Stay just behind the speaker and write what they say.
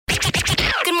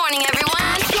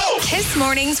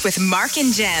Mornings with Mark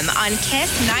and Jem on Kiss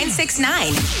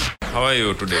 96.9. How are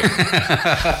you today?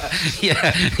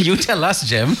 Yeah, you tell us,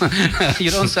 Jem. You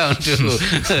don't sound too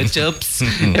chirps.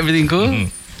 Everything cool?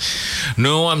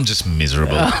 No, I'm just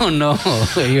miserable. Oh no,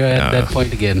 you're at that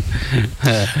point again.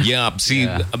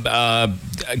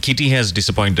 Kitty has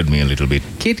disappointed me a little bit.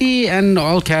 Kitty and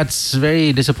all cats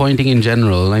very disappointing in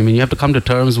general. I mean, you have to come to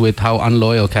terms with how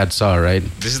unloyal cats are, right?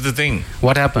 This is the thing.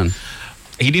 What happened?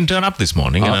 He didn't turn up this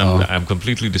morning, and Uh-oh. I'm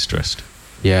completely distressed.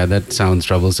 Yeah, that sounds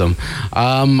troublesome.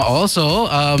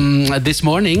 This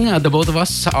morning, the both of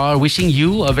us are wishing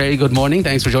you a very good morning.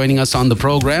 Thanks for joining us on the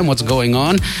program. What's going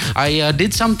on? I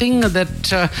did something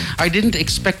that I didn't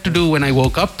expect to do when I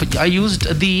woke up. I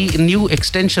used the new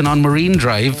extension on Marine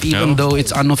Drive, even though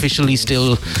it's unofficially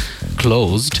still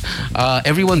closed.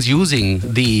 Everyone's using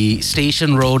the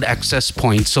Station Road access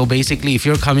point. So basically, if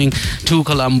you're coming to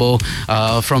Colombo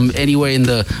from anywhere in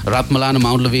the Ratmalana,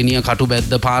 Mount Lavinia,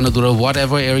 Katubedda, Panadura,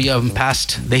 whatever area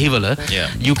past Dehivala,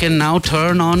 you can now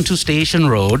turn on to Station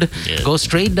Road, go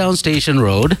straight down Station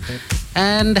Road,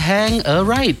 and hang a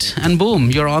right, and boom,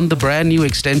 you're on the brand new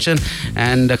extension.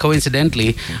 And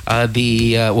coincidentally,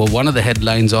 one of the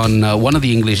headlines on one of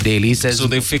the English dailies says, so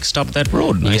they fixed up that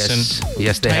road, nice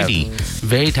yes, and they tidy. have.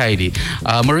 Very tidy.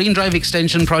 Marine Drive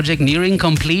extension project nearing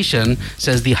completion,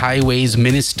 says the Highways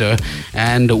Minister,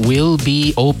 and will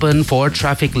be open for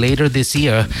traffic later this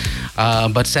year.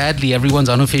 But sadly, everyone's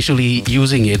unofficially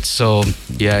using it. So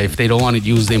yeah, if they don't want it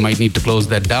used, they might need to close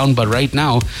that down. But right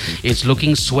now, it's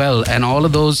looking swell. And all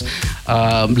of those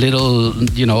little,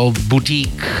 boutique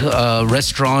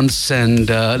restaurants and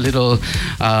little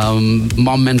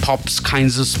mom and pops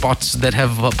kinds of spots that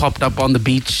have popped up on the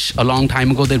beach a long time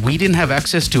ago that we didn't have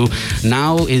access to,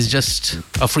 now is just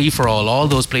a free-for-all. All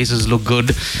those places look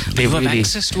good. They have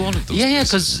access to all of those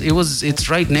places? because it's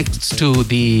right next to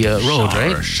the road,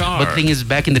 right? Sure. But the thing is,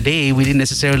 back in the day, we didn't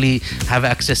necessarily have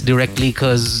access directly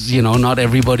because, not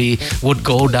everybody would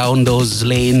go down those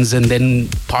lanes and then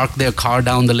park their car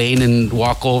down the lane and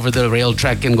walk over the rail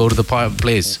track and go to the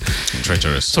place.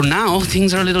 Treacherous. So now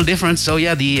things are a little different. So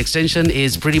yeah, the extension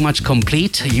is pretty much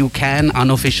complete. You can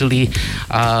unofficially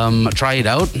try it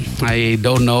out. I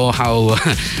don't know how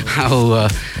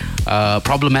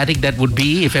problematic that would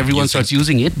be if everyone starts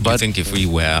using it. But I think if we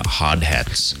wear hard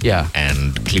hats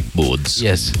and clipboards,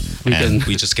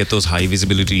 we just get those high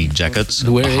visibility jackets,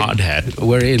 a hard hat,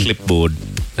 clipboard,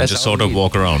 and just sort of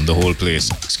walk around the whole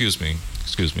place. Excuse me.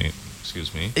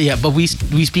 Yeah, but we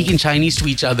speak in Chinese to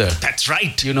each other. That's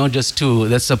right.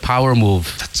 That's a power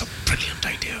move. That's a brilliant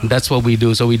idea. That's what we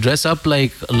do. So we dress up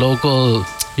like local,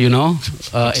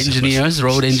 engineers,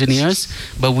 road engineers,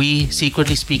 but we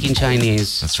secretly speak in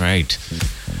Chinese. That's right.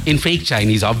 In fake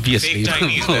Chinese, obviously. Fake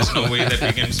Chinese. There's no way that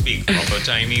we can speak proper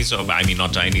Chinese,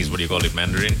 not Chinese, what do you call it,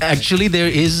 Mandarin? Actually, there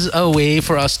is a way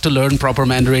for us to learn proper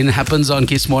Mandarin. It happens on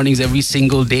Kiss Mornings every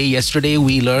single day. Yesterday,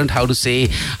 we learned how to say,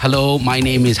 hello, my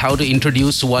name is, how to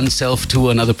introduce oneself to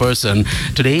another person.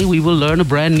 Today, we will learn a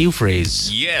brand new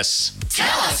phrase. Yes.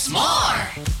 Tell us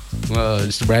more. Well,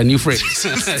 it's a brand new phrase.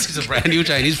 It's a brand new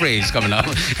Chinese phrase coming up.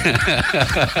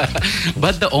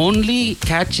 But the only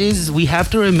catch is we have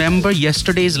to remember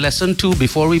yesterday's lesson too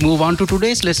before we move on to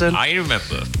today's lesson. I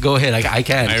remember. Go ahead, I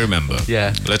can. I remember.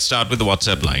 Yeah. Let's start with the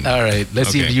WhatsApp line. All right,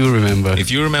 let's see if you remember. If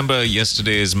you remember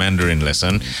yesterday's Mandarin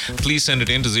lesson, please send it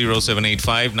in to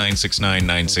 0785 969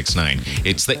 969.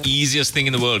 It's the easiest thing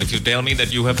in the world. If you tell me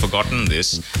that you have forgotten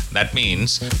this, that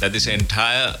means that this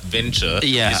entire venture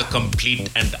is a complete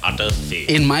and utter fail.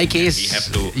 In my case,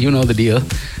 you know the deal.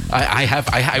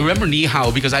 I remember ni hao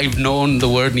because I've known the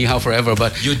word ni hao forever,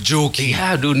 but you're joking.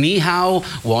 Yeah, dude, ni hao,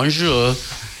 bonjour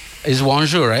is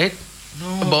bonjour, right?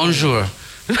 No. Bonjour.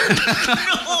 No.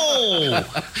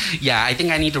 Yeah, I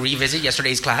think I need to revisit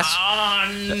yesterday's class.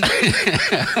 Unbelievable.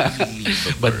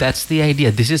 But that's the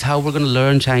idea. This is how we're going to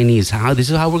learn Chinese. This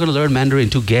is how we're going to learn Mandarin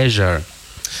together.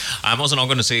 I'm also not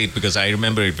going to say it because I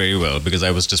remember it very well because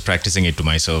I was just practicing it to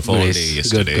myself all day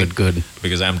yesterday. Good.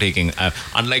 Because I'm taking,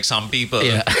 unlike some people,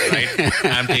 right?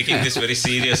 I'm taking this very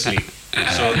seriously.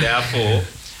 So therefore,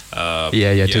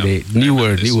 today. New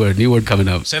word coming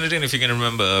up. Send it in if you can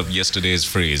remember yesterday's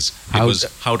phrase. It was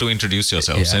how to introduce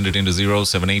yourself. Yeah. Send it into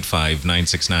 0785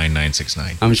 969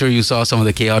 969. I'm sure you saw some of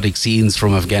the chaotic scenes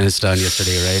from Afghanistan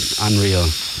yesterday, right?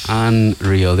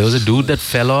 Unreal. There was a dude that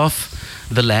fell off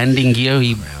the landing gear.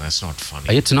 That's not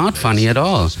funny. It's not funny at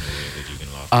all. There's no way that you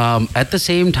can laugh At the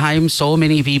same time, so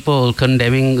many people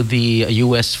condemning the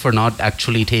US for not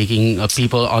actually taking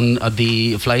people on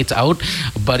the flights out,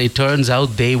 but it turns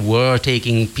out they were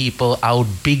taking people out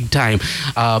big time.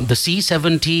 The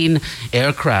C-17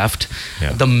 aircraft,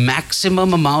 the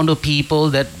maximum amount of people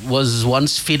that was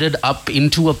once fitted up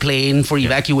into a plane for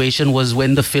evacuation was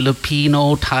when the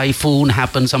Filipino typhoon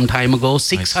happened some time ago.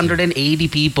 680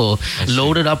 people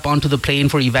loaded up onto the plane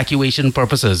for evacuation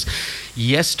purposes.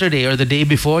 Yesterday, or the day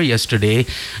before yesterday,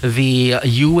 the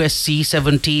US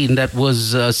C-17 that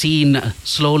was seen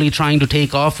slowly trying to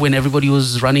take off when everybody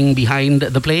was running behind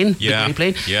the plane, the gray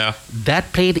plane. Yeah.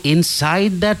 That plane,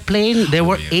 inside that plane, there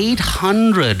were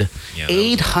 800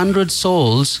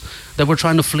 souls that were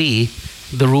trying to flee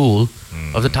the rule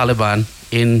of the Taliban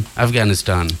in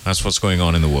Afghanistan. That's what's going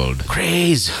on in the world.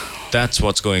 Craze. That's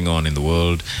what's going on in the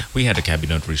world. We had a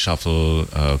cabinet reshuffle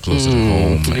closer to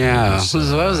home. Yeah. What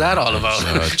was that all about?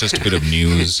 Just a bit of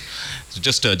news.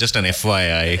 Just an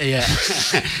FYI. Yeah.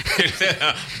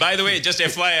 By the way, just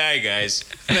FYI, guys.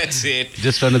 That's it.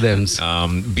 Just one of them.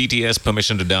 BTS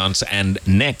permission to dance, and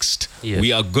next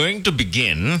we are going to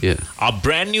begin our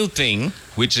brand new thing,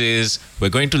 which is we're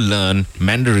going to learn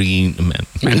Mandarin.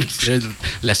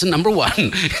 Lesson number 1.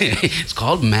 It's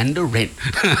called Mandarin.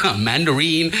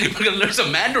 Mandarin. We're gonna learn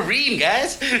some Mandarin,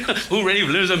 guys. Who ready to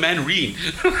learn some Mandarin?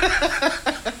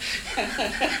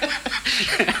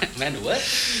 Man, what?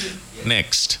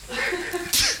 Next.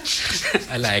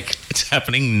 I like. It's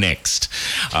happening next.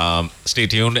 Stay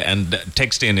tuned and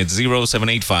text in. It's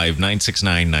 0785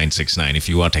 969 969. If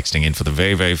you are texting in for the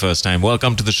very, very first time,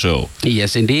 welcome to the show.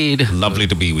 Yes, indeed. Lovely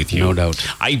to be with you. No doubt.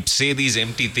 I say these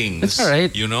empty things. It's all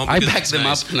right. You know, I back them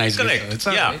nice. up nicely. Correct. So it's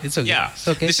all right. It's okay. Yeah. It's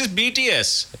okay. This is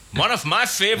BTS, one of my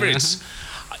favorites.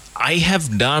 I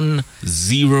have done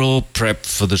zero prep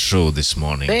for the show this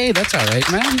morning. Hey, that's all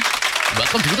right, man.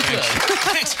 Welcome to the club.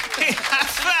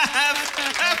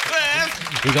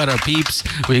 We got our peeps.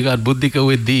 We got Buddhika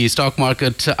with the stock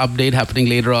market update happening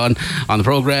later on the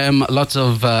program. Lots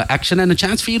of action and a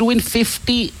chance for you to win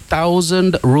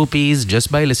 50,000 rupees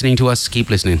just by listening to us. Keep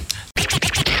listening.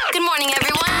 Good morning,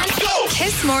 everyone.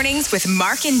 Kiss Mornings with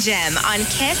Mark and Jem on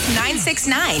Kiss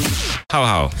 969.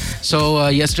 How? So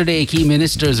yesterday, key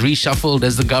ministers reshuffled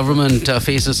as the government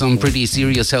faces some pretty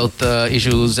serious health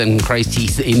issues and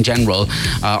crises in general.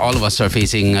 All of us are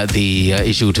facing the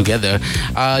issue together.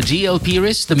 GL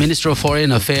Piris, the Minister of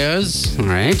Foreign Affairs, all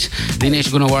right. Dinesh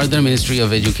Gunawardhan, Ministry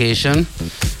of Education,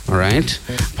 all right.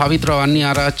 Pavitra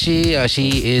Anniyarachi,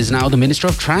 she is now the Minister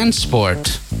of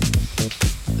Transport.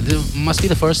 It must be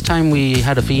the first time we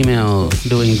had a female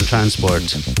doing the transport.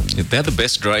 They're the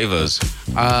best drivers.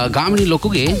 Gamini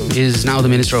Lokuge is now the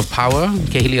Minister of Power.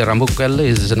 Kehilia Rambukkal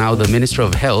is now the Minister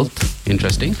of Health.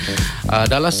 Interesting.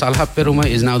 Dallas Salhapperuma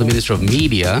is now the Minister of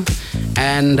Media.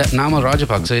 And Namal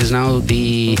Rajapaksa is now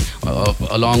the,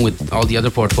 along with all the other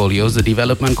portfolios, the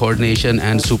Development, Coordination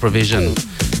and Supervision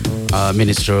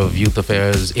Minister of Youth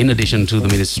Affairs, in addition to the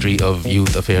Ministry of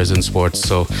Youth Affairs and Sports.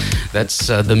 So that's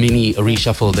the mini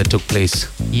reshuffle that took place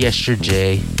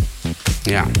yesterday.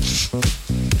 Yeah.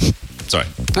 Sorry.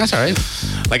 That's all right.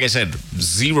 Like I said,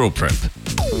 zero prep.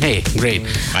 Hey, great.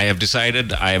 I have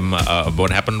decided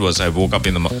what happened was I woke up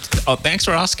in the morning. Oh, thanks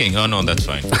for asking. Oh, no, that's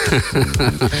fine.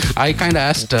 I kind of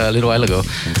asked a little while ago.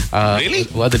 Really?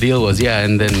 What the deal was, yeah.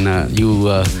 And then you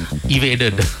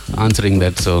evaded answering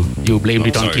that. So you blamed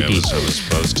it on Kitty.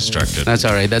 I was distracted. That's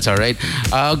all right. That's all right.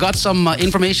 Got some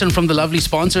information from the lovely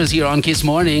sponsors here on Kiss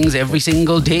Mornings. Every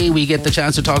single day we get the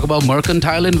chance to talk about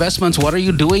Mercantile Investments. What are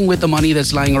you doing with the money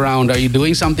that's lying around? Are you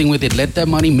doing something with it? Let that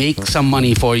money make some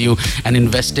money for you and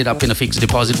invest it up in a fixed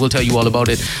deposit. We'll tell you all about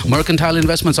it. Mercantile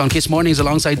Investments on Kiss Mornings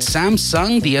alongside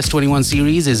Samsung. The S21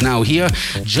 series is now here.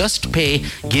 Just Pay,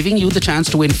 giving you the chance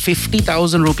to win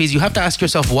 50,000 rupees. You have to ask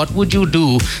yourself, what would you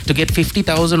do to get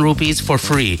 50,000 rupees for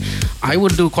free? I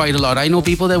would do quite a lot. I know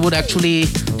people that would actually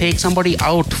take somebody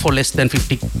out for less than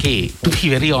 50K, to be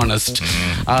very honest.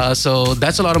 So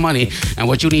that's a lot of money. And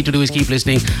what you need to do is keep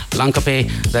listening. Lanka Pay,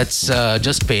 that's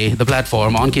Just Pay, the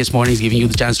platform on Kiss Mornings, giving you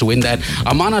the chance to win that.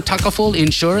 Amana Takaful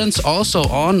Insurance also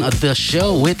on the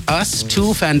show with us.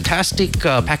 Two fantastic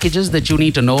packages that you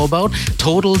need to know about.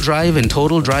 Total Drive and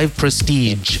Total Drive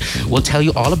Prestige. We'll tell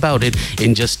you all about it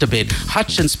in just a bit.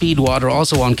 Hutch and Speedwater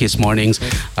also on Kiss Mornings.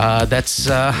 That's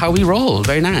how we roll.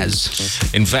 Very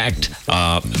nice. In fact,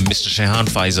 Mr. Shehan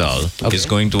Faisal is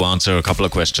going to answer a couple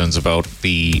of questions about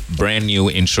the brand new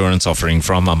insurance offering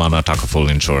from Amana Takaful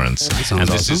Insurance. And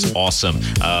this is awesome.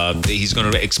 He's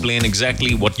going to explain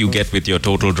exactly what you get with your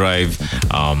Total Drive,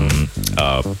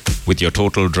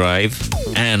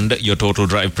 and your Total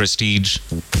Drive Prestige.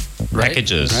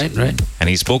 packages. Right. And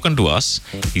he's spoken to us.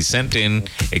 He's sent in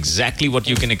exactly what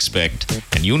you can expect.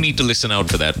 And you need to listen out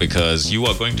for that because you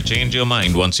are going to change your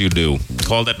mind once you do.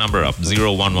 Call that number up,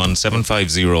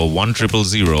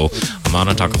 011-750-1000,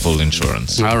 Amana Takaful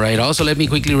Insurance. All right. Also, let me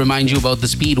quickly remind you about the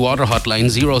Speed Water Hotline,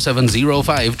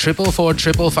 0705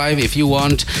 444 if you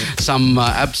want some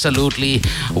absolutely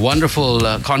wonderful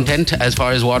content as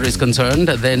far as water is concerned.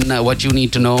 Then what you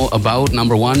need to know about,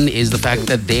 number one, is the fact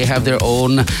that they have their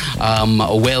own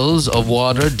wells of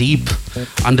water deep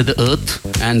under the earth,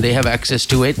 and they have access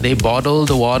to it. They bottle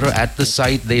the water at the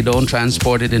site. They don't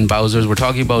transport it in Bowsers. We're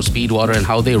talking about Speed Water and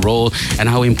how they roll and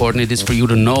how important it is for you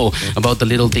to know about the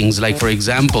little things, like, for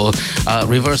example,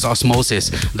 reverse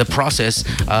osmosis. The process,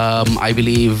 I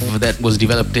believe, that was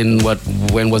developed in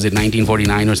when was it,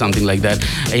 1949 or something like that.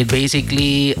 It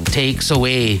basically takes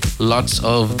away lots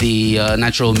of the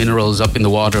natural minerals up in the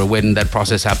water when that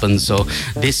process happens. So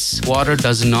this water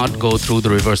does not go through the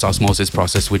reverse osmosis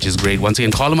process, which is great. Once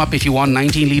again, call them up if you want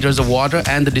 19 liters of water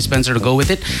and the dispenser to go with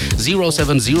it.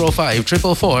 0705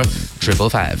 444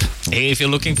 555. Hey, if you're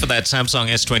looking for that Samsung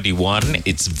S21,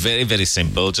 it's very, very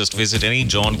simple. Just visit any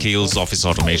John Keel's Office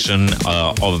Automation,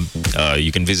 or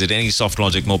you can visit any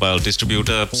SoftLogic mobile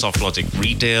distributor, SoftLogic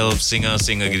Retail, Singer,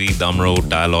 Singergiri, Damro,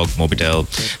 Dialog, Mobitel,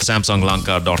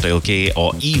 SamsungLanka.lk,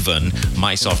 or even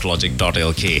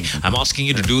MySoftLogic.lk. I'm asking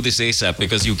you to do this ASAP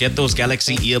because you get those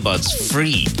Galaxy earbuds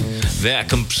free. They're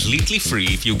completely free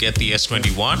if you get the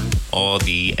S21 or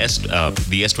the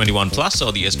S21 Plus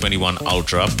or the S21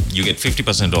 Ultra. You get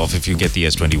 50% off if you get the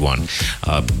S21.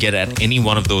 Get at any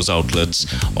one of those outlets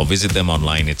or visit them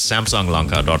online. It's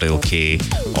SamsungLanka.lk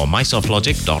or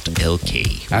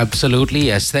MySoftLogic.lk. Absolutely,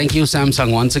 yes. Thank you,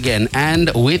 Samsung, once again.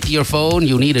 And with your phone,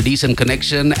 you need a decent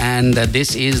connection, and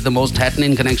this is the most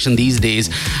happening connection these days.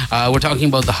 We're talking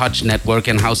about the Hutch network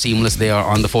and how seamless they are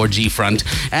on the 4G front.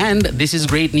 And this is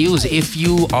great news. If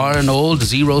you are an old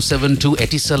 072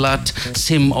 Etisalat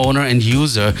SIM owner and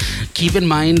user, keep in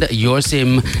mind your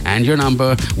SIM and your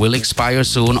number will expire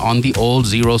soon on the old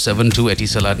 072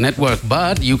 Etisalat network.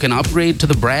 But you can upgrade to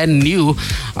the brand new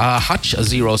Hutch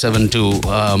 072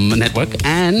 network,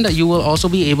 and you will also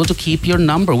be able to keep your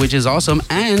number, which is awesome.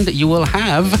 And you will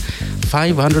have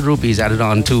 500 rupees added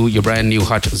on to your brand new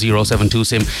Hutch 072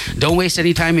 SIM. Don't waste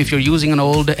any time. If you're using an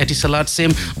old Etisalat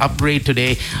SIM, upgrade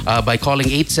today by calling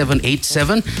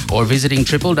 8787 or visiting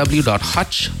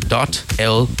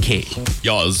www.hutch.lk.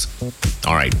 Yours.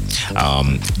 All right.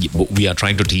 We are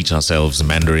trying to teach ourselves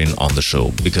Mandarin on the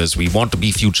show because we want to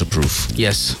be future-proof.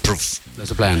 Yes. Proof. That's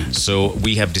the plan. So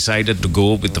we have decided to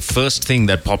go with the first thing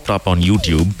that popped up on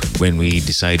YouTube when we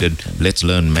decided, let's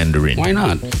learn Mandarin. Why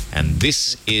not? And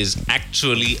this is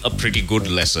actually a pretty good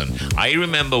lesson. I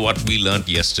remember what we learned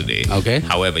yesterday. Okay.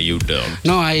 However, you don't.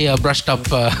 No, I brushed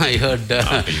up. I heard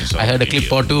a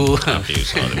clip or two. After you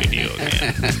saw the video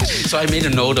again. So I made a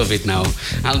note of it now.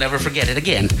 I'll never forget it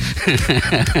again.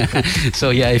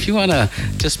 So yeah, if you want to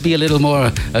just be a little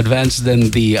more advanced than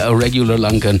the regular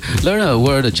Lankan, learn a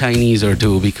word of Chinese or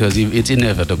two, because it's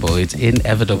inevitable. It's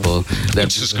inevitable that we're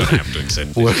just going to have to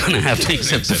accept we're going to have to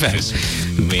accept the fact.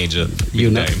 Major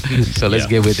time. So let's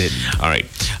get with it. All right.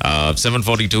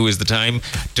 7:42 is the time.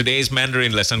 Today's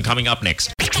Mandarin lesson coming up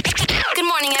next. Good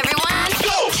morning, everyone.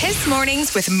 Kiss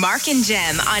Mornings with Mark and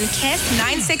Jem on Kiss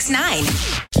 969.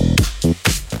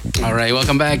 All right,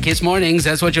 welcome back. Kiss Mornings.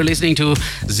 That's what you're listening to.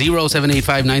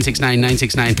 0785 969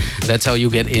 969. That's how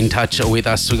you get in touch with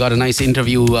us. We got a nice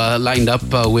interview lined up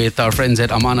with our friends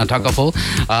at Amana Takaful.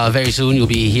 Very soon you'll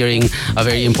be hearing a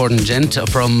very important gent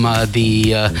from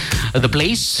the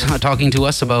place talking to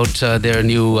us about their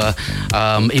new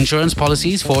insurance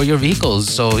policies for your vehicles.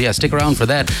 So yeah, stick around for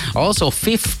that. Also,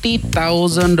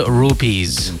 50,000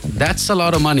 rupees. That's a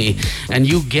lot of money, and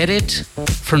you get it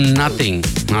for nothing.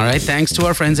 All right, thanks to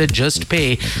our friends at Just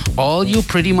Pay. All you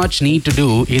pretty much need to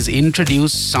do is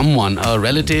introduce someone, a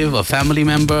relative, a family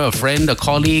member, a friend, a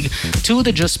colleague, to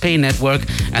the Just Pay network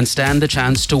and stand the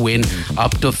chance to win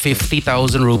up to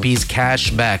 50,000 rupees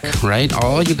cash back, right?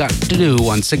 All you got to do,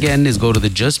 once again, is go to the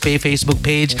Just Pay Facebook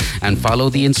page and follow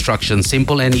the instructions.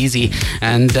 Simple and easy.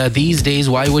 And these days,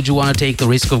 why would you want to take the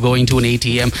risk of going to an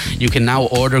ATM? You can now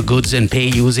order goods and pay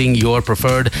using your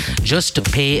preferred Just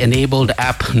Pay enabled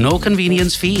app app. No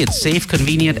convenience fee. It's safe,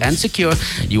 convenient, and secure.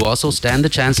 You also stand the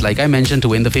chance, like I mentioned, to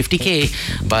win the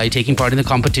 50K by taking part in the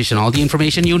competition. All the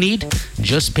information you need,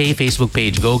 just pay Facebook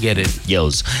page. Go get it.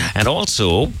 Yes. And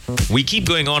also, we keep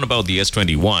going on about the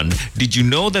S21. Did you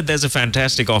know that there's a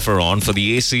fantastic offer on for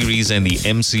the A series and the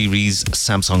M series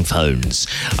Samsung phones?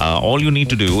 All you need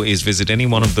to do is visit any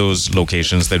one of those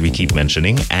locations that we keep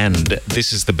mentioning, and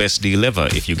this is the best deal ever.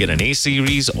 If you get an A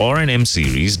series or an M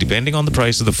series, depending on the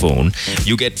price of the phone,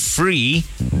 you get free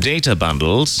data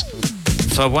bundles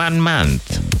for 1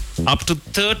 month. Up to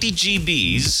 30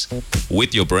 GBs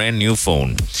with your brand new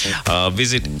phone.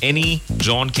 Visit any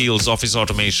John Keel's Office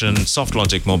Automation,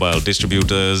 SoftLogic mobile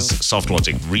distributors,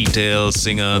 SoftLogic Retail,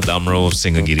 Singer, Damro,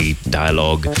 Singergiri,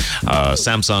 Dialog,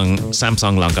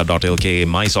 Samsunglanka.lk,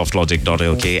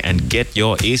 mysoftlogic.lk, and get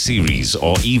your A series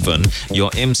or even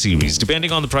your M series.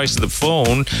 Depending on the price of the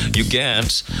phone, you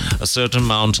get a certain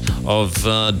amount of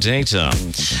data.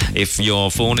 If your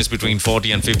phone is between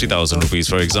 40 and 50,000 rupees,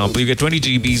 for example, you get 20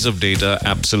 GBs of data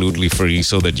absolutely free,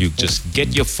 so that you just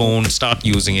get your phone, start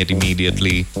using it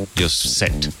immediately. You're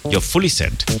set. You're fully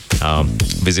set.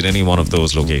 Visit any one of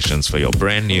those locations for your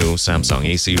brand new Samsung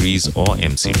A series or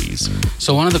M series.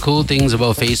 So one of the cool things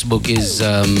about Facebook is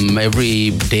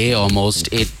every day almost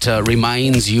it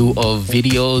reminds you of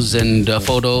videos and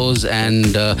photos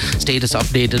and status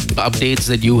updates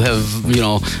that you have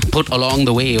put along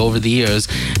the way over the years.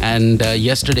 And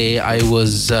yesterday I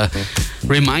was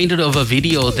reminded of a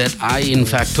video that I in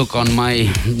fact took on my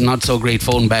not so great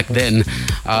phone back then.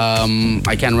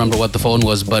 I can't remember what the phone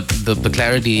was, but the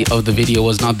clarity of the video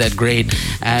was not that great,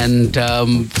 and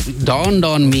dawned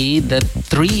on me that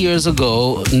 3 years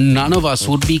ago none of us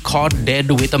would be caught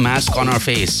dead with a mask on our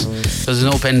face. There was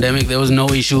no pandemic, there was no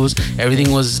issues,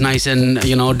 everything was nice and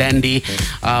dandy.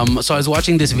 So I was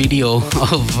watching this video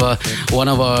of one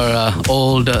of our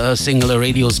old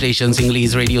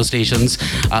Sinhalese radio stations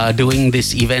doing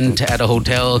this event at a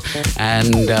hotel,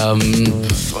 and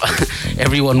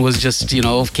everyone was just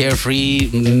carefree.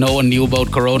 No one knew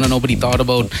about corona. Nobody thought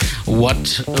about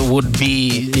what would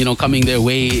be coming their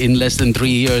way in less than 3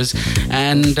 years.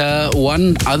 And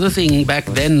one other thing back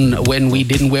then when we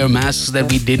didn't wear masks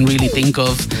that we didn't really think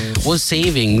of was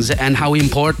savings, and how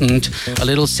important a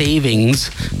little savings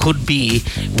could be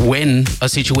when a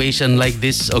situation like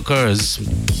this occurs.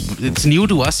 It's new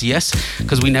to us, yes,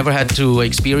 because we never had to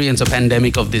experience a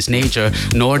pandemic of this nature,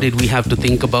 nor did we have to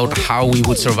think about how we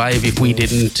would survive if we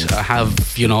didn't have,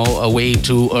 a way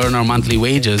to earn our monthly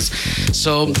wages.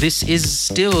 So this is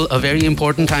still a very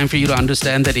important time for you to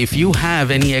understand that if you have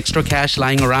any extra cash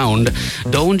lying around,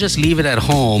 don't just leave it at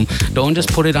home. Don't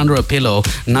just put it under a pillow.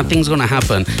 Nothing's going to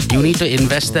happen. You need to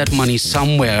invest that money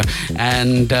somewhere,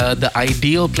 and the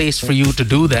ideal place for you to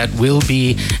do that will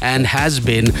be and has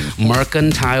been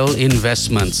Mercantile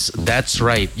Investments. That's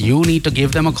right. You need to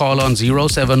give them a call on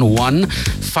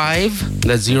 0715,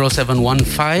 that's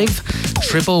 0715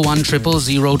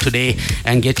 111 today,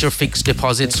 and get your fixed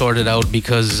deposit sorted out,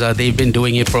 because they've been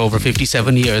doing it for over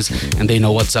 57 years and they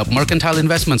know what's up. Mercantile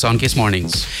Investments on Kiss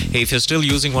Mornings. Hey, if you're still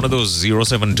using one of those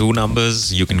 072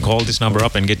 numbers, you can call this number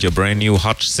up and get your brand new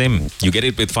Hutch SIM. You get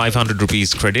it with 500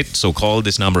 rupees credit, so call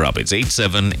this number up. It's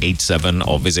 8787,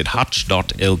 or visit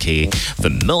hutch.lk for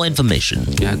more information.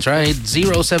 That's right.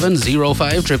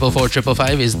 0705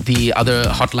 444 is the other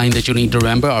hotline that you need to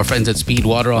remember. Our friends at Speed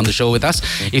Water on the show with us.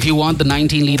 If you want the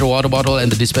 19-liter water bottle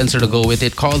and the dispenser to go with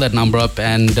it, call that number up,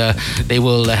 and they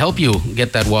will help you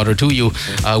get that water to you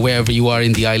wherever you are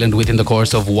in the island within the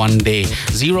course of one day.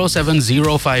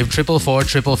 0705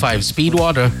 444 Speed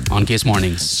Water on Kiss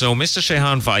Mornings. So Mr.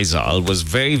 Shehan Faisal was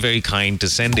very, very kind to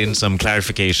send in some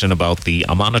clarification about the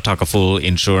Amana Takaful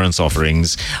insurance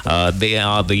offerings. They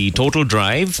are the Total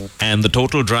Drive and the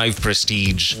Total Drive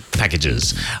Prestige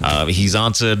packages. He's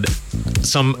answered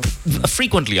some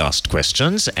frequently asked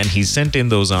questions, and he's sent in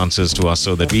those answers to us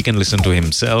so that we can listen to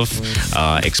himself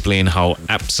explain how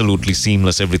absolutely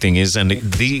seamless everything is. And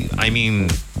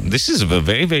this is a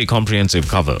very, very comprehensive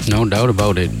cover. No doubt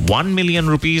about it. 1 million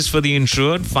rupees for the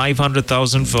insured,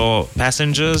 500,000 for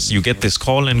passengers. You get this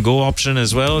call and go option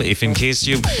as well. If in case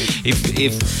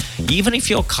even if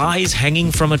your car is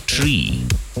hanging from a tree,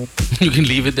 you can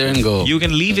leave it there and go. You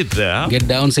can leave it there. Get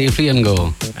down safely and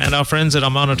go. And our friends at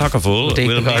Amana Takaful take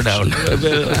the car down.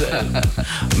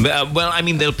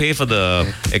 They'll pay for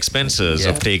the expenses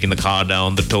of taking the car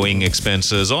down, the towing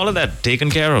expenses, all of that taken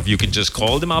care of. You can just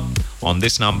call them up on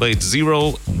this number. It's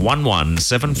 011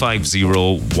 750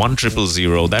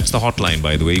 1000. That's the hotline,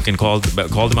 by the way. You can call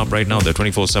them up right now. They're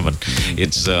 24/7.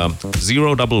 It's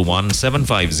 011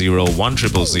 750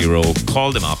 1000.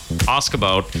 Call them up. Ask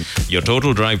about your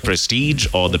Total Drive Prestige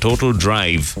or the Total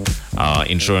Drive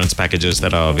insurance packages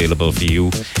that are available for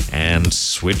you, and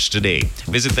switch today.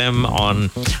 Visit them on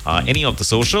any of the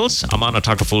socials. Amana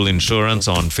Takaful Insurance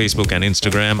on Facebook and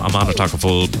Instagram. Amana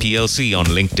Takaful PLC on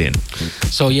LinkedIn.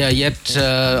 So yet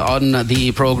on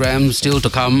the program, still to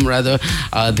come, rather,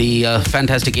 the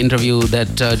fantastic interview that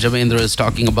Jamendra is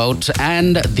talking about,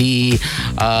 and the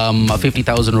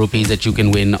 50,000 rupees that you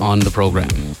can win on the program.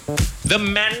 The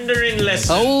Mandarin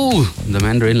lesson. Oh, the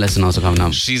Mandarin lesson also coming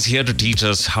up. She's here to teach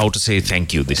us how to say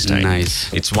thank you this time.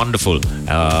 Nice. It's wonderful.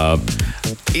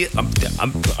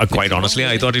 Quite honestly,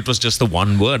 I thought it was just the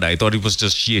one word. I thought it was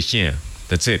just xie xie.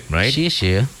 That's it, right? Xie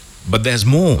xie. But there's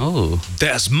more. Oh.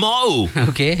 There's more.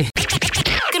 Okay.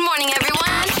 Good morning, everyone.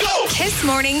 Kiss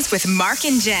Mornings with Mark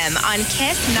and Jem on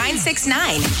Kiss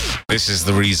 969. This is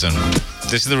the reason.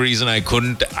 This is the reason I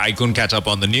couldn't catch up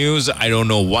on the news. I don't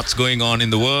know what's going on in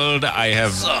the world. I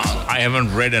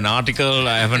haven't read an article.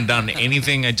 I haven't done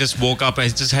anything. I just woke up. I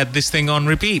just had this thing on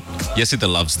repeat. Yesita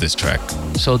loves this track.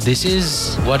 So this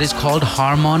is what is called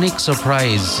harmonic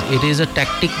surprise. It is a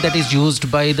tactic that is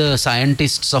used by the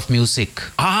scientists of music.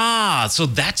 Ah, so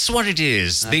that's what it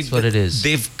is. That's what it is.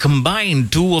 They've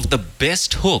combined two of the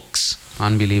best hooks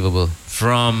Unbelievable.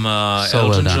 from So Elton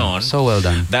well done. John. So well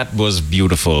done. That was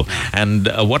beautiful. And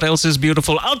what else is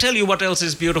beautiful? I'll tell you what else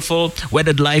is beautiful.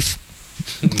 Wedded life.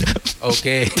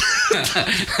 Okay.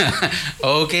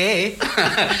 Okay.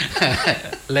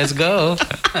 Let's go.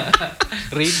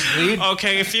 Read.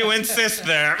 Okay, if you insist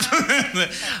there.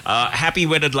 Happy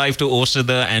wedded life to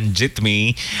Oshada and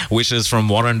Jitmi. Wishes from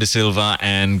Warren De Silva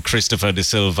and Christopher De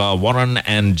Silva. Warren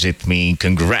and Jitmi,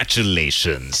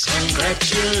 congratulations.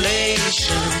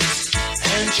 Congratulations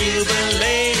and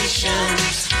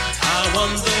jubilations. I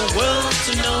want the world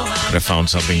to know how Could have found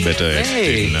something better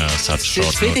Hey, in such it's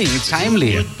short fitting. notice. It's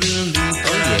timely. to be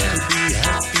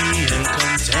happy and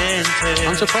contented.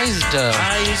 I'm surprised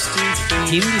I used to think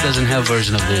Hindi doesn't have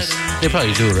version of this. They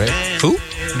probably do, right? Who?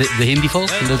 The Hindi folk,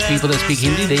 the people that speak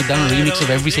Hindi, they've done a remix of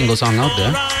every single song out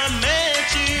there. I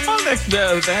met you.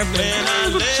 Oh, they have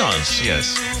a good chance,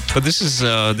 yes. But this is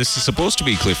supposed to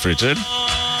be Cliff Richard.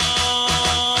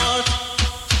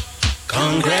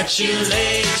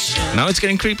 Congratulations. Now it's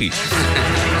getting creepy.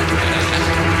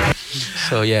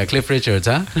 So yeah, Cliff Richards,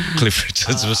 huh? Cliff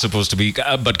Richards was supposed to be,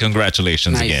 but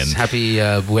congratulations Nice. again. Happy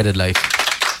wedded life.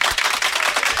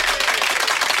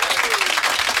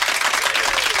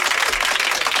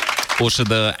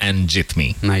 Oshada and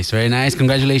Jitmi. Nice, very nice.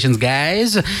 Congratulations,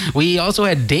 guys. We also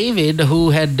had David, who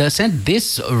had sent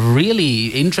this really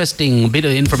interesting bit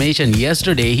of information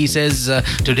yesterday. He says,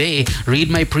 today, read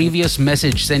my previous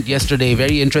message sent yesterday.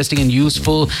 Very interesting and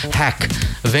useful hack.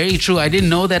 Very true. I didn't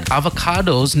know that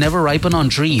avocados never ripen on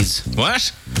trees.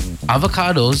 What?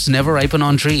 Avocados never ripen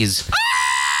on trees.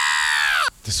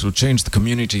 This will change the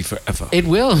community forever. It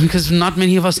will, because not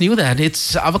many of us knew that.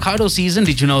 It's avocado season.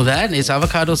 Did you know that? It's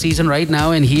avocado season right now,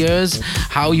 and here's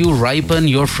how you ripen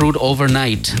your fruit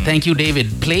overnight. Thank you,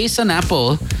 David. Place an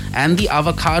apple and the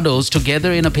avocados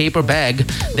together in a paper bag,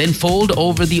 then fold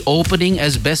over the opening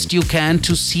as best you can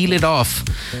to seal it off.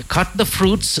 Cut the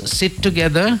fruits, sit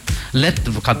together. Let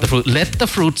the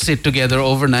fruit sit together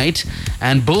overnight,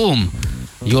 and boom,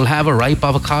 you'll have a ripe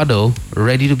avocado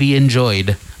ready to be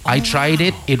enjoyed. I tried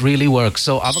it. It really works.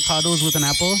 So avocados with an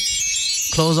apple.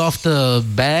 Close off the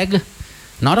bag.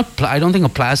 I don't think a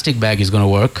plastic bag is going to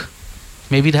work.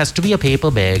 Maybe it has to be a paper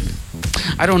bag.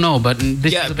 I don't know, but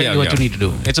this is exactly what you need to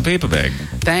do. It's a paper bag.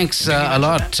 Thanks a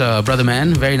lot, brother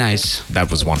man. Very nice.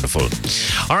 That was wonderful.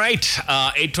 All right,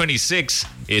 8:26.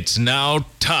 It's now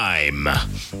time.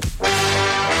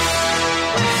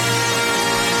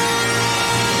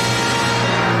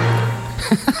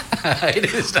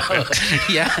 It is now.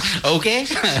 Yeah. Okay.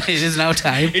 It is now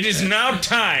time. It is now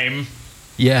time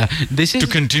Yeah. This is to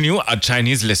continue our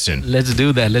Chinese lesson. Let's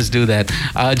do that.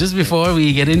 Just before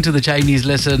we get into the Chinese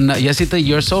lesson, Yasita,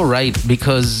 you're so right,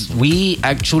 because we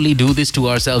actually do this to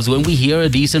ourselves. When we hear a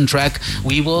decent track,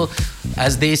 we will,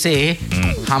 as they say,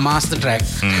 Hamas the track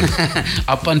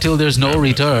up until there's no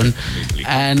return.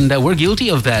 And we're guilty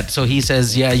of that. So he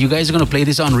says, yeah, you guys are going to play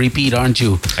this on repeat, aren't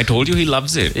you? I told you he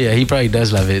loves it. Yeah, he probably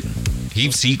does love it.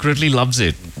 He secretly loves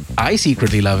it. I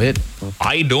secretly love it.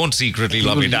 I don't secretly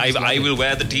love it. I will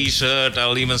wear the T-shirt.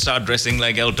 I'll even start dressing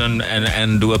like Elton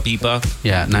and do a peeper.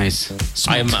 Yeah, nice.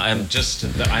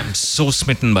 I'm so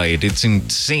smitten by it. It's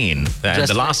insane.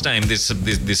 The last time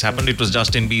this happened, it was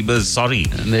Justin Bieber's Sorry.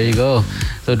 And there you go.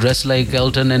 So dress like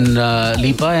Elton and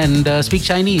Lipa and speak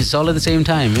Chinese all at the same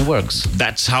time. It works.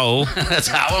 That's how. That's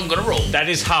how I'm gonna roll. That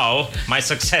is how my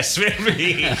success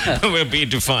will be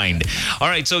defined. All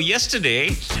right. So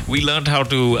yesterday we learned how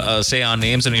to say our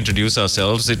names and introduce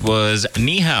ourselves. It was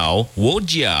Ni Hao, Wo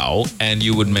Jiao, and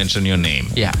you would mention your name.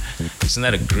 Yeah. Isn't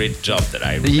that a great job that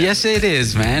I remember? Yes, it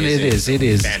is, man. It is.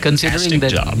 Fantastic Considering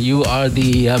that job. you are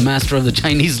the master of the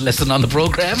Chinese lesson on the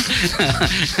program,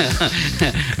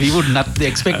 we would not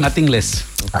expect nothing less.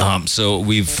 So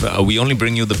we only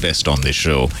bring you the best on this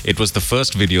show. It was the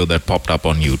first video that popped up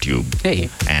on YouTube. Hey.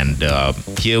 And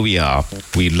here we are.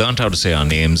 We learned how to say our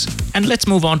names, and let's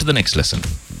move on to the next lesson.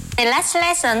 In last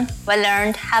lesson, we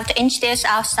learned how to introduce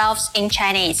ourselves in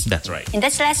Chinese. That's right. In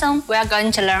this lesson, we are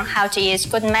going to learn how to use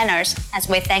good manners as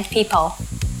we thank people.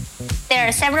 There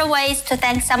are several ways to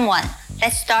thank someone.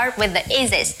 Let's start with the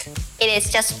easiest. It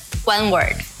is just one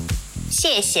word.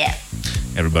 谢谢.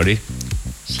 Everybody.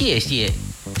 谢谢.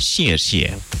 谢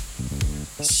谢.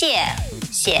 谢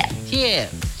谢. 谢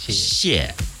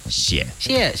谢. 谢谢.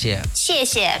 谢谢. 谢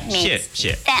谢 means 谢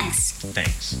谢. thanks.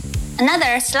 Thanks.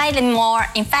 Another slightly more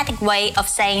emphatic way of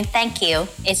saying thank you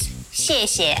is 谢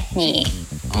谢你.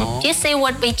 Oh. Do you see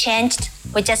what we changed?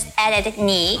 We just added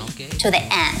你 Okay. to the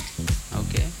end.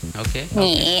 Okay.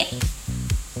 你.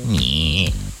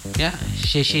 你. Yeah.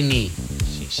 谢谢你.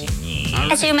 谢谢你.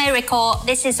 As you may recall,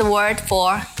 this is a word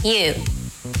for you.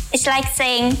 It's like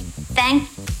saying thank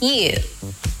you.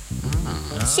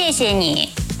 谢谢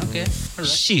你. Okay. All right.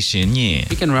 谢谢你.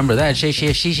 You can remember that. 谢谢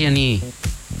你.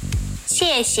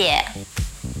 谢谢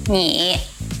你.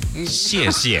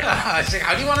 谢谢.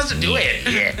 How do you want us to do it?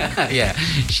 Yeah.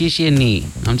 谢谢你.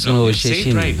 I'm just going to go with Say 谢谢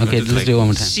it 你. right. Okay, let's do it one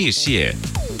more time. 谢谢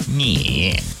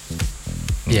你.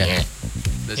 Yeah.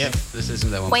 Yep. This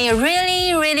isn't that one. When you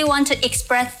really, really want to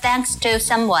express thanks to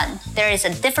someone, there is a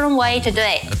different way to do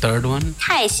it. A third one.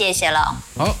 太谢谢了.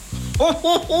 Oh.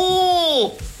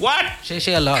 What? 谢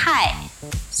谢了. 太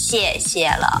谢谢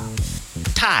了.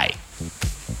 Thai.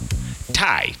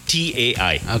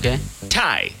 T-A-I. Okay.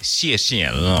 Thai. 谢谢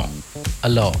了. A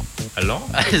lot. Hello?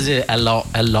 Is it a lot?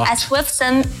 A lot. As we've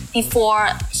seen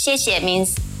before, 谢谢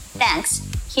means thanks.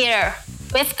 Here,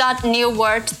 we've got new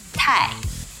word 太,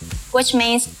 which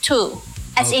means too,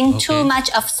 as in too okay. much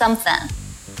of something.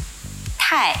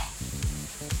 太.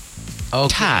 Okay.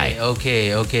 Thai.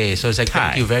 Okay. So it's like Thai.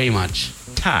 thank you very much.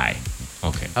 Thai.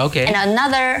 Okay. Okay. And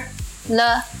another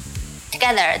le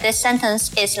together, this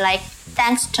sentence is like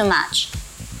thanks too much.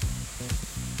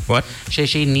 What? 谢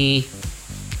谢你.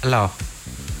 A lot.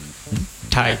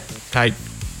 Thai.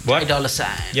 What? $5 sign.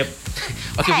 Yep.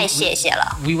 Okay. 太谢谢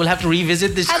了. We will have to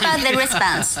revisit this. How about the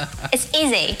response? It's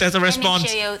easy. There's a Let response. me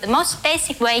show you the most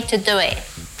basic way to do it.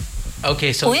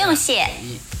 Okay. So. 不用谢.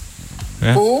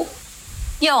 Yeah? 不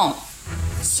用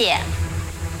谢.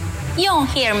 用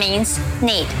here means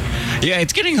need. Yeah,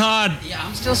 it's getting hard. Yeah,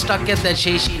 I'm still stuck at that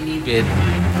谢谢你 bit.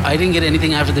 I didn't get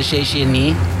anything after the 谢谢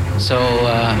你. So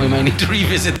we might need to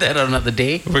revisit that on another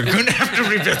day. We're going to have to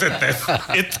revisit this.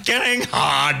 It's getting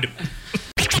hard.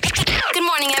 Good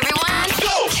morning, everyone.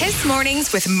 Kiss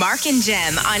Mornings with Mark and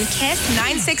Jem on Kiss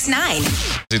 969.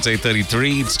 It's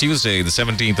 8:33. It's Tuesday, the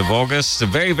 17th of August. A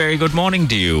very, very good morning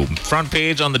to you. Front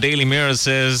page on the Daily Mirror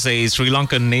says a Sri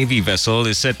Lankan Navy vessel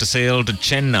is set to sail to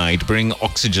Chennai to bring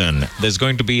oxygen. There's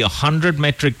going to be 100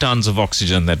 metric tons of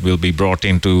oxygen that will be brought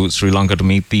into Sri Lanka to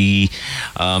meet the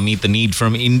need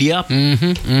from India.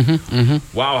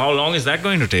 Wow, how long is that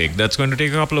going to take? That's going to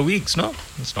take a couple of weeks, no?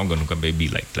 It's not going to be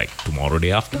like tomorrow,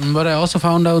 day after. But I also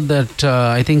found out that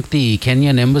I think the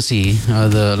Kenyan embassy,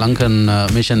 the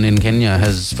Lankan mission in Kenya,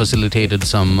 has facilitated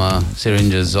some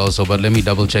syringes also. But let me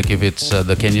double check if it's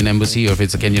the Kenyan embassy or if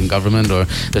it's the Kenyan government, or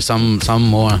there's some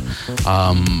more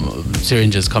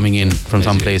syringes coming in from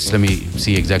some place. Let me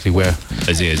see exactly where.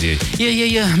 I see.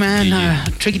 Yeah, man.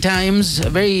 Tricky times.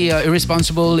 Very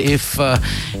irresponsible if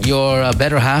your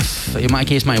better half, in my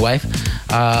case, my wife,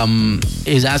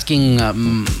 is asking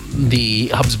the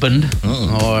husband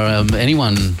or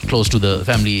anyone close to the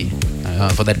family,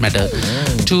 for that matter,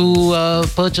 to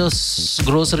purchase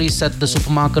groceries at the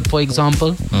supermarket, for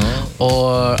example,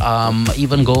 or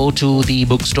even go to the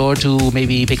bookstore to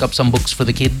maybe pick up some books for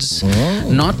the kids.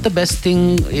 Not the best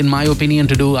thing, in my opinion,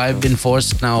 to do. I've been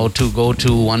forced now to go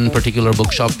to one particular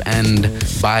bookshop and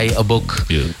buy a book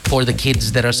for the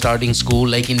kids that are starting school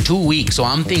like in 2 weeks. So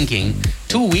I'm thinking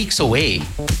 2 weeks away.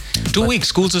 2 weeks.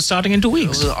 Schools are starting in 2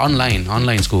 weeks.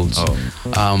 Online schools.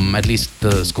 Oh. At least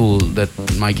the school that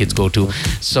my kids go to.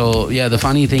 So yeah, the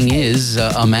funny thing is,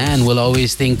 a man will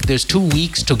always think there's 2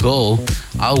 weeks to go.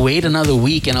 I'll wait another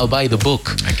week and I'll buy the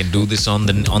book. I can do this on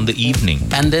the evening.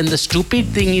 And then the stupid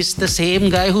thing is the same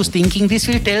guy who's thinking this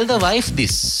will tell the wife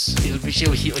this. He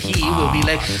will be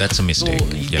like, that's a mistake.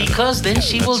 Yeah, because then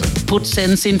she will put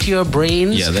sense into your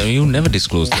brains. Yeah, then you never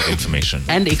disclose that information.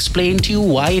 And explain to you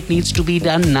why it needs to be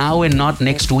done now and not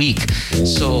next week. Ooh,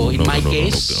 so in my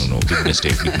case, no, big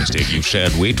mistake. You've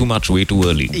shared way too much, way too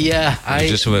early. Yeah,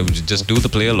 just do the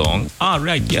play along.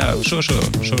 Right, yeah, sure.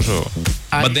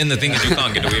 But then the thing is, you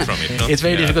can't get away from it. No? It's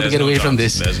very difficult to get away from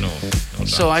this. There's no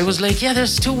so I was like, yeah,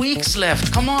 there's 2 weeks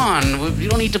left. Come on, we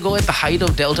don't need to go at the height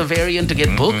of Delta variant to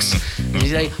get books. And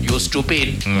he's like, you're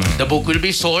stupid. The book will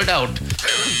be sold out.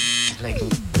 Like,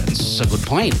 that's a good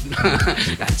point.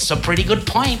 That's a pretty good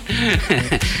point.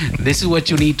 This is what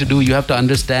you need to do. You have to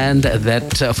understand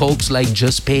that folks like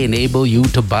JustPay enable you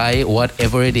to buy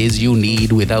whatever it is you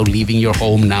need without leaving your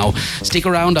home now. Stick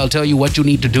around. I'll tell you what you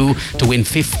need to do to win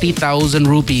 50,000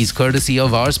 rupees courtesy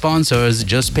of our sponsors,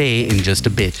 JustPay, in just a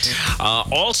bit.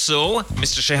 Also,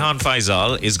 Mr. Shehan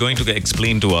Faisal is going to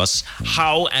explain to us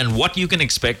how and what you can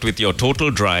expect with your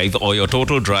Total Drive or your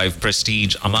Total Drive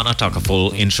Prestige Amana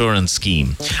Takaful insurance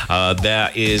scheme.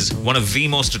 There is one of the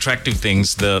most attractive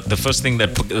things. The first thing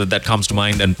that comes to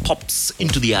mind and pops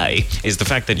into the eye is the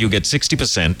fact that you get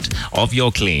 60% of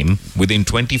your claim within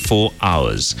 24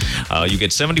 hours. You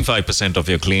get 75% of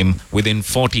your claim within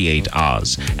 48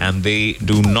 hours. And they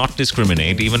do not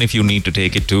discriminate. Even if you need to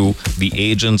take it to the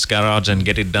agent's garage and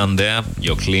get it done there,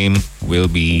 your claim will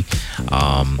be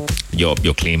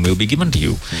your claim will be given to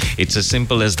you. It's as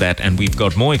simple as that. And we've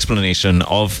got more explanation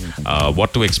of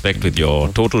what to expect with your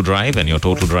Total Drive and your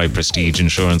Total Drive Prestige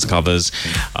insurance covers.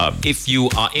 If you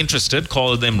are interested,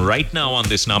 call them right now on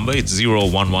this number. It's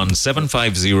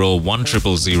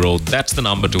 011-750-1000. That's the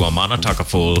number to Amana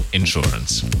Takaful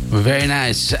Insurance. Very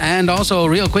nice. And also,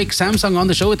 real quick, Samsung on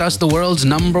the show with us, the world's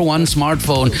 #1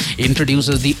 smartphone,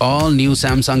 introduces the all-new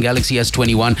Samsung Galaxy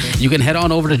S21. You can head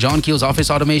on over to John Keel's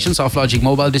Office Automation, SoftLogic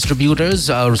mobile distributors,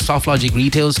 SoftLogic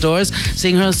retail stores.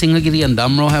 Singhar, Singhagiri and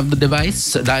Damro have the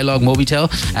device, Dialog, Mobitel,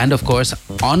 and of course,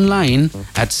 online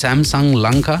at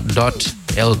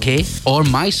samsunglanka.lk or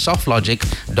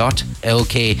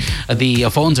mysoftlogic.lk. The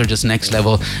phones are just next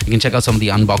level. You can check out some of the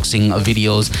unboxing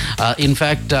videos. In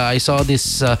fact, I saw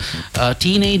this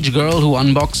teenage girl who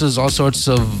unboxes all sorts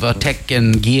of tech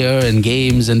and gear and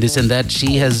games and this and that.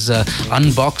 She has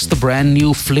unboxed the brand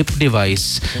new Flip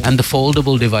device and the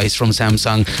foldable device from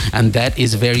Samsung, and that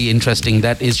is very interesting.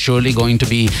 That is surely going to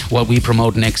be what we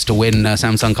promote next when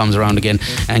Samsung comes around again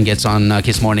and gets on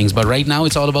Kiss Mornings. But right now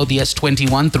it's all about the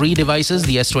S21, 3 devices,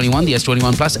 the S21, the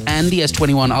S21 Plus and the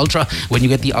S21 Ultra. When you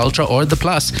get the Ultra or the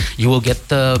Plus, you will get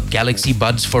the Galaxy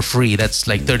Buds for free. That's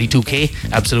like 32K,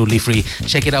 absolutely free.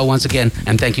 Check it out once again,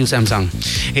 and thank you, Samsung.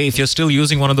 Hey, if you're still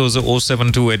using one of those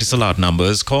 072 Etisalat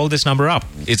numbers, call this number up.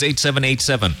 It's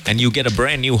 8787 and you get a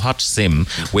brand new Hutch SIM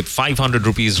with 500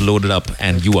 rupees loaded up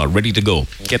and you are ready to go.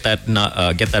 Get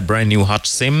that brand new Hutch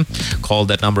SIM. Call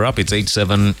that number up. It's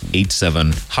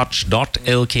 8787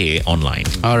 Hutch.lk online.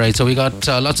 All right, so we got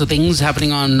lots of things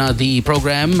happening on the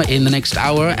program in the next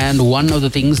hour, and one of the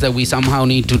things that we somehow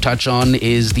need to touch on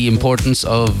is the importance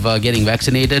of getting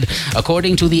vaccinated.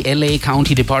 According to the LA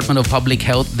County Department of Public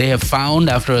Health, they have found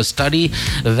after a study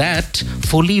that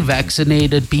fully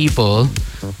vaccinated people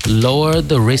lower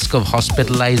the risk of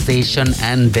hospitalization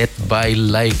and death by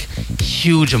like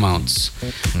huge amounts.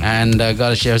 And I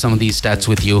gotta share some of these stats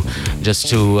with you just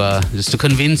to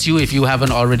convince you, if you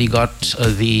haven't already got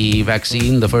the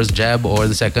vaccine, the first jab or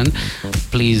the second,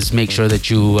 please make sure that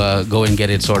you go and get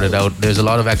it sorted out. There's a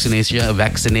lot of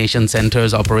vaccination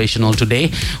centers operational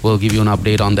today. We'll give you an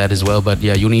update on that as well. But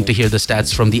yeah, you need to hear the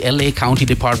stats from the LA County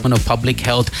Department of Public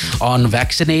Health on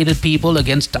vaccinated people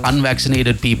against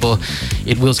unvaccinated people.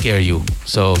 It will scare you.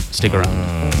 So stick around.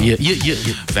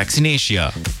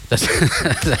 Vaccinatia. That's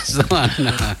the one.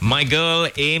 My girl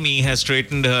Amy has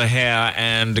straightened her hair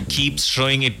and keeps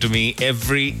showing it to me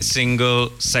every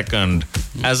single second.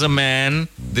 As a man,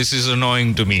 this is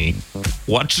annoying to me.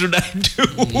 What should I do?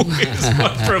 Is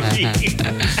what Praveen.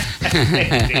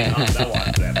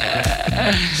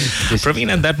 Praveen,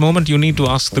 at that moment, you need to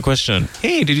ask the question,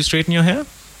 hey, did you straighten your hair?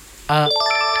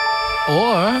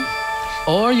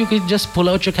 Or you could just pull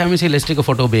out your camera and say, let's take a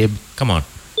photo, babe. Come on.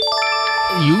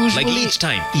 Usually, like each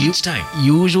time.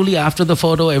 Usually after the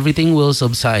photo, everything will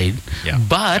subside. Yeah.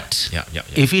 But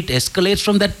if it escalates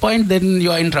from that point, then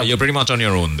you are in trouble. You're pretty much on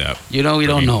your own there. You know, we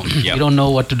don't know. Yeah. We don't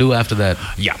know what to do after that.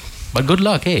 Yeah. But good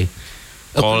luck, hey.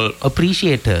 call.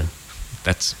 Appreciate her.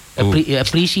 That's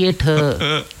Appreciate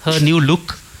her new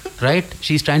look, right?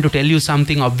 She's trying to tell you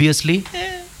something, obviously,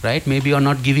 right? Maybe you're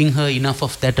not giving her enough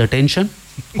of that attention.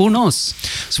 Who knows?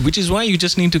 So, which is why you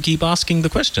just need to keep asking the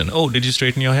question. Oh, did you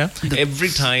straighten your hair? Every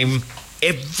time.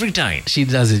 She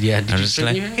does it, yeah. Did I'm you just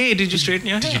straighten like, your hair? hey, did you straighten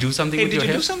your hair? Did you do something Hey, with did your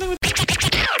you hair? do something with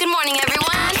Good morning, everyone.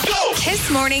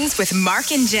 Kiss Mornings with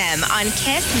Mark and Jem on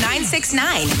Kiss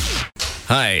 969.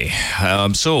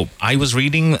 Hi. So I was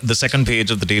reading the second page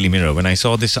of the Daily Mirror when I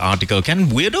saw this article. Can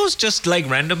weirdos, just like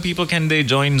random people, can they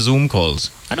join Zoom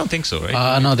calls? I don't think so,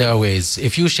 right? No, there are ways.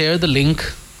 If you share the link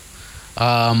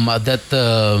that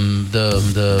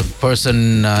the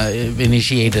person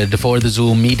initiated for the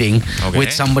Zoom meeting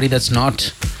with somebody that's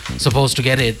not supposed to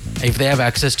get it, if they have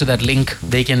access to that link,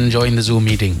 they can join the Zoom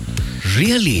meeting.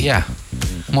 Really? Yeah,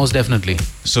 most definitely.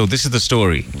 So this is the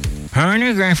story.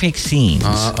 Pornographic scenes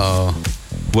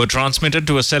were transmitted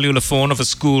to a cellular phone of a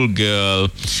schoolgirl.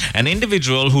 An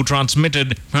individual who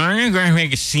transmitted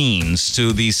pornographic scenes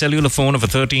to the cellular phone of a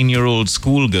 13-year-old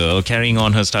schoolgirl carrying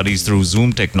on her studies through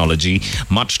Zoom technology,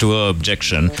 much to her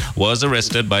objection, was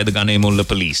arrested by the Ganemulla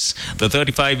police. The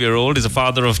 35-year-old is a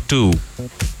father of two.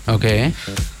 Okay.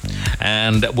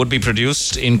 And would be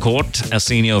produced in court. A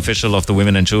senior official of the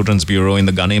Women and Children's Bureau in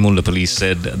the Ganemulla police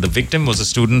said the victim was a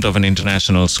student of an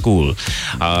international school.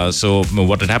 So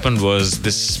what had happened was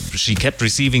she kept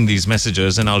receiving these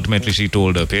messages, and ultimately she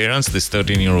told her parents. This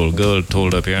 13-year-old girl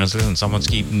told her parents, listen, someone's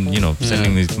keeping,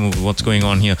 sending these, what's going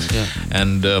on here? Yeah.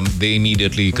 And they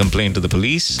immediately complained to the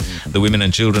police. The Women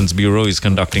and Children's Bureau is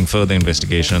conducting further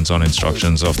investigations on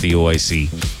instructions of the OIC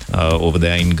over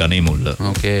there in Ganemulla.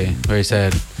 Okay, very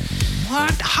sad.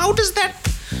 What? How does that?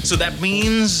 So that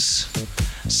means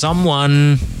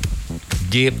someone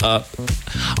gave up.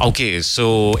 Okay,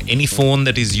 so any phone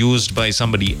that is used by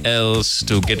somebody else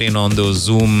to get in on those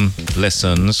Zoom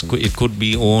lessons, it could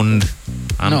be owned.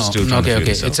 I'm still trying to figure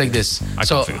this out. It's like this. I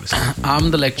So can't figure this out.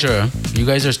 I'm the lecturer. You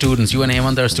guys are students. You and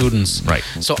Hemant are students. Right.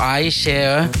 So I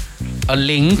share a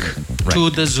link to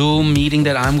the Zoom meeting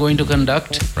that I'm going to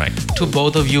conduct Right. to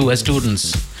both of you as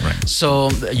students. Right.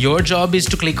 So your job is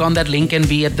to click on that link and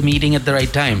be at the meeting at the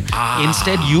right time.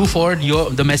 Instead, you forward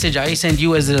the message I send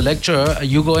you as a lecturer,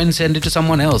 you go and send it to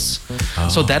someone else.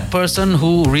 So that person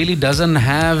who really doesn't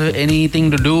have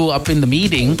anything to do up in the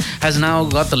meeting has now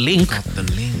got the link.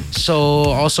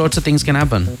 So all sorts of things can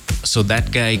happen. So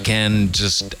that guy can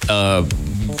just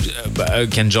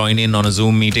can join in on a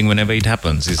Zoom meeting whenever it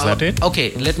happens. Is that it?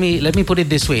 Okay, let me put it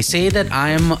this way. Say that I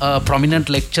am a prominent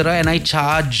lecturer and I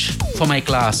charge for my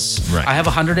class. Right. I have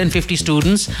 150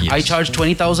 students. Yes. I charge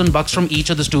 $20,000 from each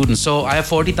of the students. So I have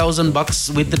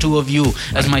 $40,000 with the two of you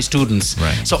as my students.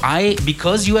 Right. So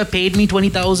because you have paid me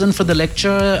 $20,000 for the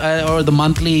lecture or the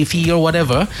monthly fee or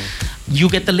whatever, you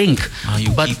get the link.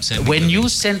 But keep sending when the you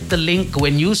link.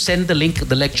 send the link,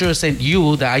 the lecturer sent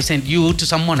you, that I sent you to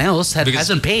someone else that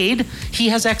hasn't paid, he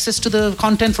has access to the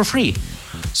content for free.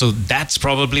 So that's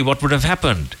probably what would have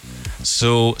happened.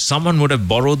 So someone would have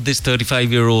borrowed this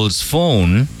 35-year-old's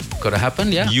phone, Could have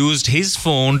happened, yeah. used his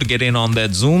phone to get in on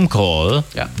that Zoom call.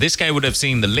 Yeah. This guy would have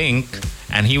seen the link,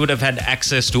 and he would have had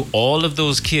access to all of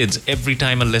those kids every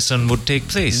time a lesson would take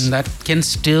place. That can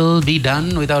still be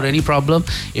done without any problem.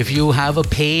 If you have a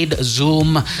paid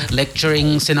Zoom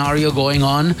lecturing scenario going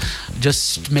on,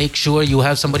 just make sure you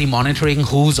have somebody monitoring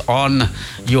who's on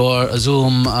your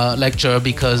Zoom lecture,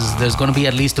 because there's going to be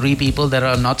at least 3 people that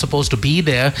are not supposed to be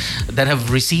there that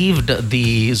have received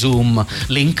the Zoom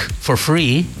link for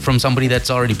free from somebody that's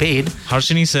already paid.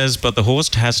 Harshini says, but the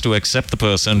host has to accept the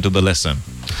person to the lesson.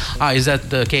 Is that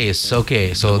the case?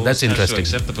 Okay, so The that's host has to interesting.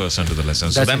 accept the person to the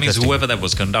lesson. So That's that means interesting. whoever that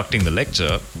was conducting the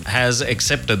lecture has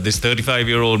accepted this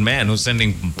 35-year-old man who's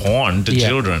sending porn to Yeah,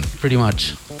 children pretty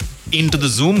much. into the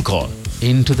Zoom call.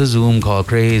 Into the Zoom call,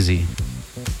 crazy.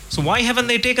 So why haven't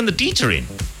they taken the teacher in?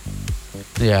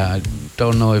 Yeah, I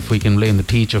don't know if we can blame the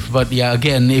teacher. But yeah,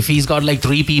 again, if he's got like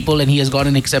 3 people and he has gone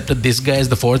and accepted this guy as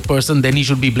the 4th person, then he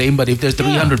should be blamed. But if there's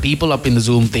 300 people up in the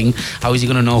Zoom thing, how is he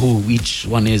going to know who each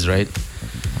one is, right?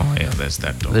 Oh yeah, there's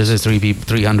that too. There's just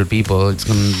 300 people. It's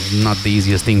not the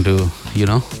easiest thing to,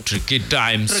 Tricky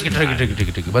times.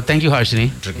 Tricky. But thank you,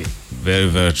 Harshini. Tricky. Very,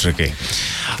 very tricky.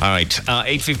 All right.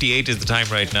 8:58 is the time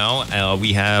right now.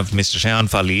 We have Mr. Shayan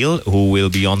Falil, who will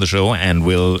be on the show and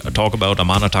will talk about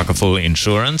Amana Takaful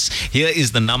Insurance. Here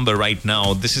is the number right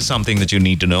now. This is something that you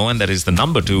need to know, and that is the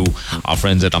number to our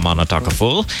friends at Amana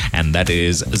Takaful, and that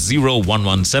is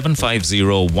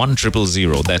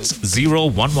 011-750-1000. That's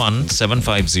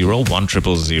 011-750-1000.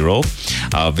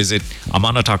 800-1000. Visit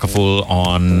Amana Takaful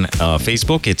on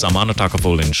Facebook. It's Amana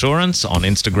Takaful Insurance. On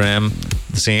Instagram,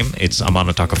 the same. It's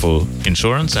Amana Takaful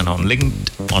Insurance. And on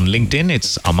LinkedIn,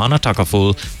 it's Amana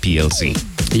Takaful PLC.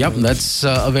 Yep, that's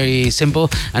a very simple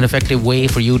and effective way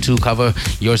for you to cover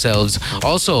yourselves.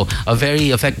 Also, a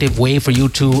very effective way for you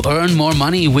to earn more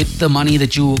money with the money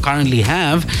that you currently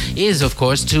have is, of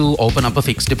course, to open up a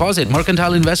fixed deposit.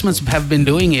 Mercantile Investments have been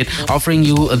doing it, offering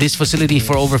you this facility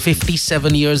for over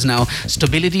 57 years now.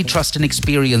 Stability, trust, and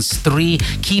experience, three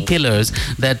key pillars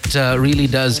that really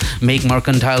does make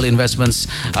Mercantile Investments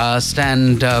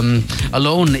stand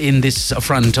alone in this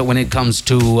front when it comes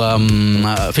to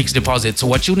fixed deposits.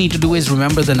 What you need to do is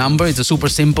remember the number. It's a super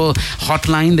simple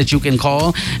hotline that you can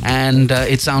call, and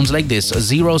it sounds like this: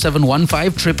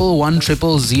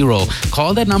 0715-111-000.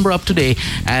 Call that number up today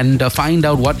and find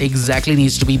out what exactly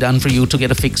needs to be done for you to get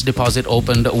a fixed deposit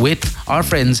opened with our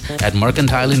friends at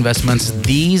Mercantile Investments.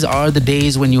 These are the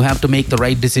days when you have to make the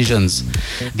right decisions.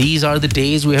 These are the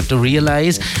days we have to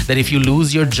realize that if you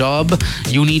lose your job,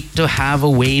 you need to have a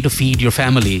way to feed your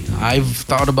family. I've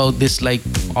thought about this like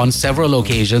on several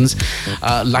occasions.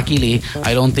 Luckily,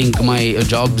 I don't think my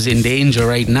job's in danger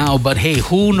right now, but hey,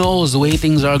 who knows the way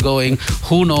things are going?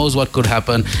 Who knows what could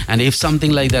happen? And if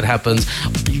something like that happens,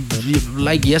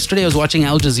 like yesterday I was watching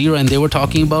Al Jazeera and they were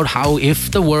talking about how if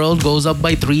the world goes up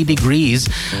by 3 degrees,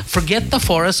 forget the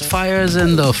forest fires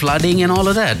and the flooding and all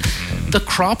of that. The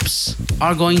crops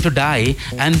are going to die,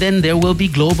 and then there will be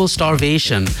global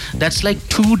starvation. That's like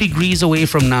 2 degrees away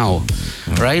from now,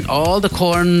 right? All the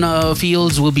corn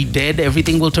fields will be dead,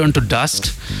 everything will turn to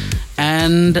dust,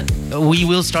 and we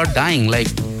will start dying like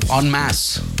en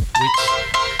masse,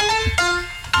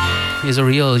 which is a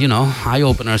real,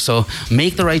 eye-opener. So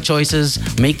make the right choices,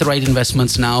 make the right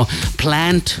investments now,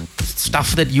 plant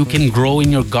stuff that you can grow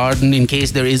in your garden in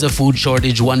case there is a food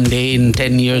shortage one day in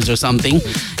 10 years or something.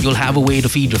 You'll have a way to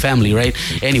feed your family, right?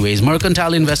 Anyways,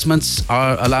 Mercantile Investments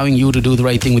are allowing you to do the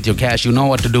right thing with your cash. You know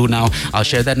what to do now. I'll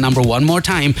share that number one more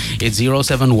time. It's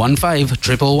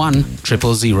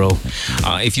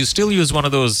 0715-111-000. If you still use one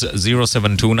of those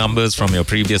 072 numbers from your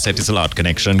previous Etisalat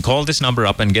connection, call this number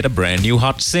up and get a brand new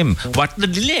hot SIM. What the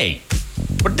delay?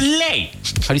 What delay?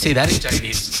 How do you say that in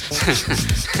Chinese?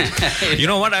 You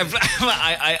know what?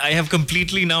 I have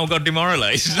completely now got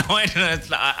demoralized.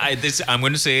 I'm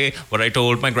going to say what I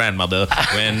told my grandmother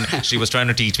when she was trying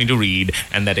to teach me to read,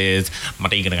 and that is,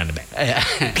 Good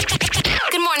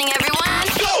morning, everyone.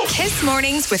 Kiss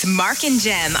Mornings with Mark and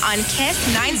Jem on Kiss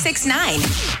 969.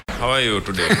 How are you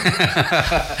today?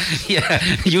 Yeah,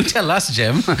 you tell us,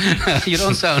 Jem. You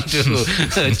don't sound too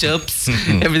chirps.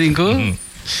 Everything cool?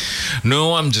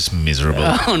 No, I'm just miserable.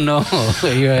 Oh no,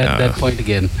 you're at that point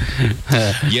again.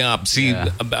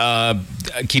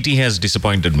 Kitty has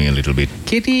disappointed me a little bit.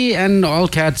 Kitty and all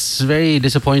cats, very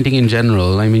disappointing in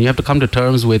general. I mean, you have to come to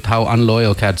terms with how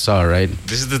unloyal cats are, right?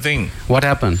 This is the thing. What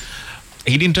happened?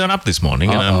 He didn't turn up this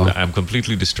morning, and I'm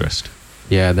completely distressed.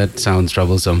 Yeah, that sounds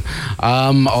troublesome.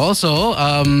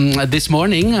 This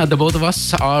morning, the both of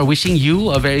us are wishing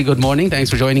you a very good morning. Thanks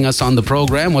for joining us on the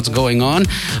program. What's going on?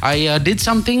 I did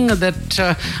something that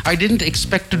I didn't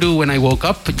expect to do when I woke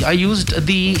up. I used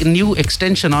the new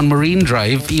extension on Marine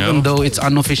Drive, even though it's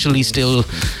unofficially still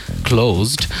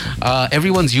closed.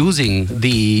 Everyone's using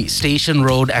the Station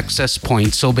Road access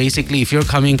point. So basically, if you're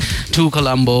coming to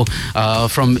Colombo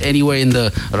from anywhere in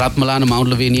the Ratmalana, Mount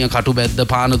Lavinia, Katubedda,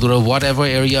 Panadura, whatever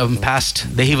area past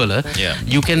Dehivala,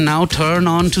 you can now turn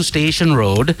on to Station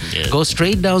Road, go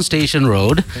straight down Station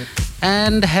Road,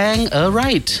 and hang a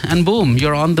right, and boom,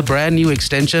 you're on the brand new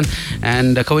extension.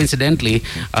 And coincidentally,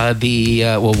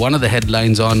 one of the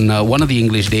headlines on one of the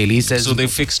English dailies says, so they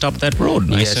fixed up that road,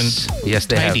 nice and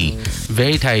tidy.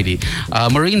 Very tidy.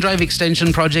 Marine Drive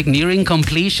extension project nearing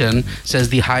completion, says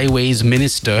the Highways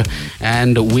Minister,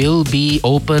 and will be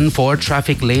open for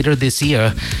traffic later this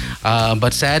year.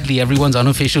 But sadly, everyone's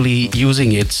unofficially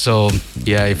using it. So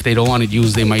yeah, if they don't want it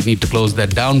used, they might need to close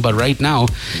that down. But right now,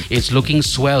 it's looking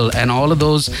swell. And all of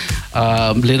those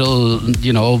little,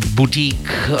 boutique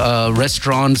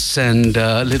restaurants and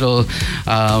little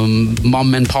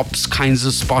mom and pops kinds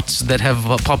of spots that have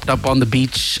popped up on the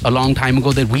beach a long time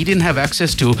ago that we didn't have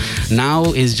access to,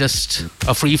 now is just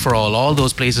a free-for-all. All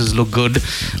those places look good.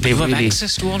 They have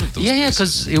access to all of those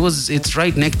places. Yeah, because it's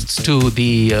right next to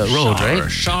the road, right?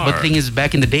 Sure. But the thing is,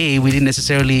 back in the day, we didn't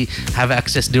necessarily have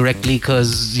access directly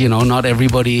because, not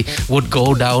everybody would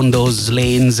go down those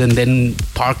lanes and then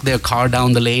park their car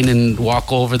down the lane and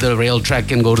walk over the rail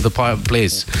track and go to the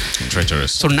place.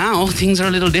 Treacherous. So now things are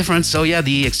a little different. So yeah,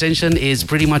 the extension is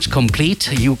pretty much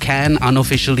complete. You can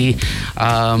unofficially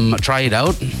try it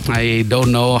out. I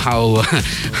don't know how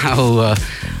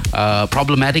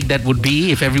problematic that would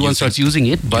be if everyone starts using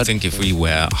it. But I think if we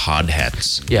wear hard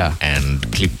hats Yeah. and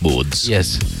clipboards,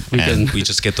 yes, we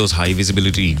just get those high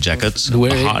visibility jackets,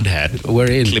 We're a in. hard hat, We're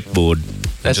in. clipboard, and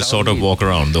That's just how sort of we- walk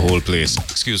around the whole place.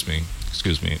 Excuse me.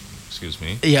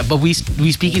 Yeah, but we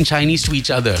speak in Chinese to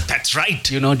each other. That's right.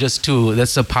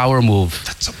 That's a power move.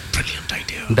 That's a brilliant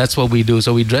idea. That's what we do.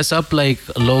 So we dress up like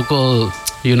local,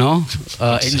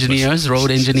 engineers, road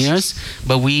engineers,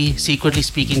 but we secretly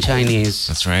speak in Chinese.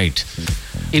 That's right.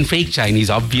 In fake Chinese,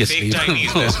 obviously. Fake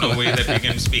Chinese. There's no way that we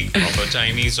can speak proper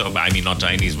Chinese, or not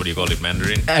Chinese. What do you call it?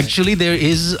 Mandarin. Actually, there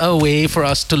is a way for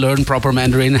us to learn proper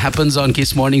Mandarin. It happens on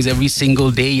Kiss Mornings every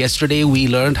single day. Yesterday, we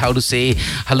learned how to say,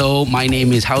 hello, my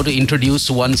name is, how to introduce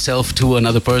oneself to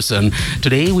another person.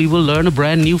 Today, we will learn a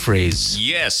brand new phrase.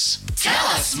 Yes.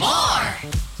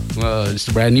 Well, it's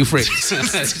a brand new phrase.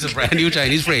 It's a brand new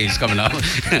Chinese phrase coming up.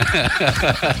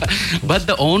 But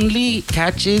the only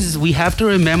catch is we have to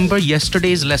remember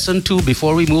yesterday's lesson too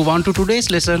before we move on to today's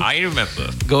lesson. I remember.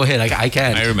 Go ahead, I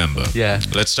can. I remember. Yeah.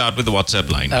 Let's start with the WhatsApp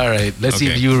line. All right, let's see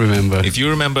if Okay. you remember. If you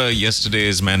remember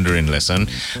yesterday's Mandarin lesson,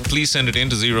 please send it in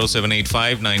to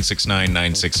 0785 969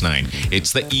 969.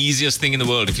 It's the easiest thing in the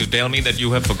world. If you tell me that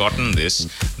you have forgotten this,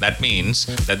 that means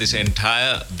that this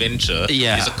entire venture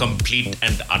Yeah. is a complete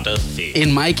and utter fake.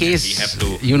 In my We case, have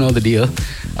to. you know the deal.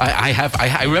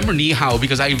 I remember ni hao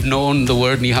because I've known the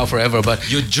word ni hao forever, but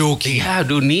You're joking. yeah,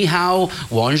 dude, ni hao,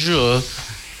 bonjour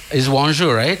is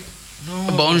bonjour, right?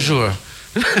 No. Bonjour.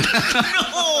 No.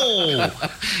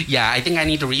 Yeah, I think I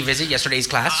need to revisit yesterday's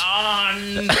class.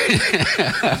 Unbelievable.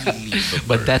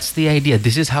 But that's the idea.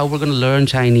 This is how we're going to learn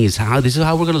Chinese. This is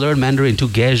how we're going to learn Mandarin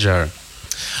together.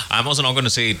 I'm also not going to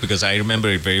say it because I remember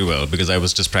it very well because I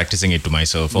was just practicing it to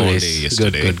myself all Nice. day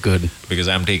yesterday. Good. Because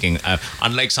I'm taking,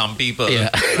 unlike some people, Yeah.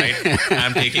 right?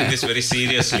 I'm taking this very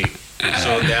seriously.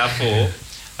 So therefore,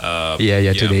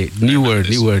 Today. New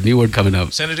word coming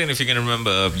up. Send it in if you can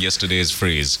remember yesterday's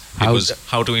phrase. It How- was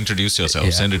how to introduce yourself.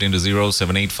 Yeah. Send it into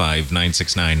 0785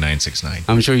 969 969.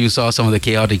 I'm sure you saw some of the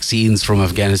chaotic scenes from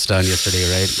Afghanistan yesterday,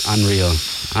 right?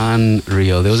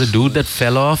 Unreal. There was a dude that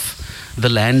fell off the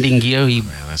landing gear. Man,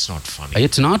 that's not funny.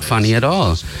 It's not funny at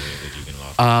all. There's no way that you can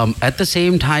laugh. At the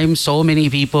same time, so many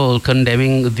people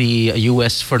condemning the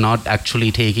US for not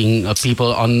actually taking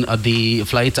people on the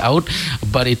flights out,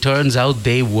 but it turns out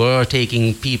they were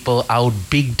taking people out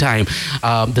big time.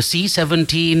 The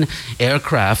C-17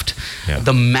 aircraft, Yeah.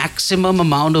 the maximum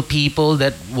amount of people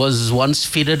that was once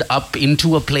fitted up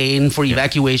into a plane for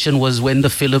evacuation was when the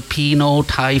Filipino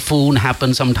typhoon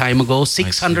happened some time ago.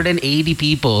 680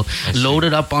 people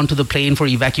loaded up onto the plane for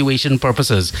evacuation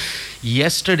purposes.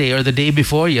 Yesterday or the day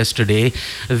before yesterday,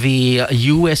 the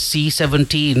US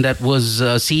C-17 that was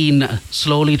seen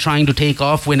slowly trying to take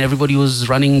off when everybody was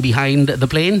running behind the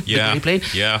plane, the Yeah. gray plane,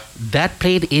 Yeah. that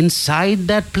plane, inside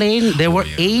that plane, there were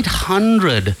yeah.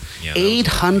 800, Yeah, that was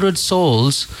 800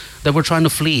 souls that were trying to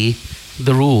flee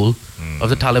the rule of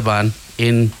the Taliban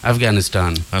in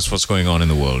Afghanistan. That's what's going on in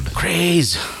the world.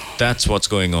 Craze. That's what's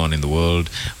going on in the world.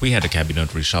 We had a cabinet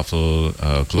reshuffle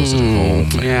closer to home.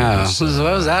 Yeah. It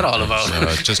What was that all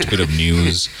about? just a bit of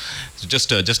news.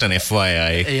 Just an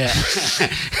FYI. Yeah.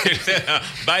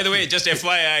 By the way, just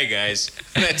FYI, guys.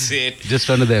 That's it. Just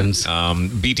one of them.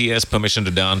 BTS permission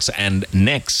to dance, and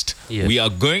next Yes. we are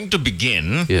going to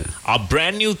begin Yeah. our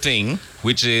brand new thing,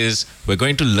 which is we're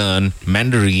going to learn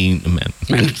Mandarin.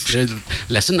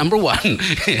 Lesson number 1.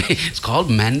 It's called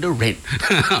Mandarin.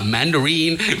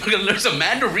 Mandarin. We're gonna learn some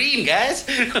Mandarin, guys.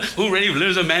 Who ready to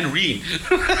learn some Mandarin?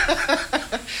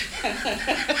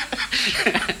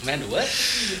 What?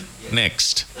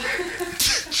 Next.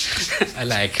 I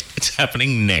like. It's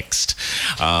happening next.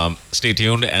 Stay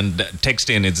tuned and text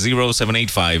in. It's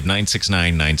 0785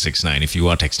 969 969. If you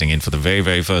are texting in for the very,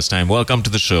 very first time, welcome to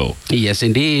the show. Yes,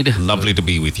 indeed. Lovely to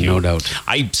be with you. No doubt.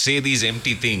 I say these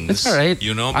empty things. It's all right.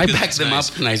 You know, I because back it's them nice.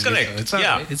 up nicely, Correct. so it's all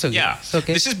yeah. right. It's okay. Yeah. It's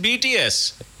okay. This is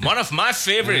BTS, one of my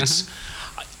favorites.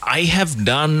 I have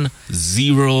done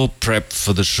zero prep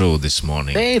for the show this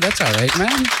morning. Hey, that's all right,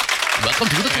 man. Welcome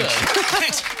to the club.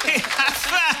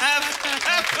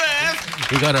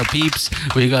 We got our peeps.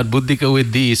 We got Buddhika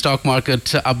with the stock market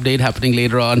update happening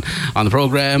later on the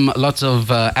program. Lots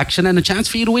of action and a chance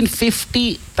for you to win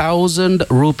 50,000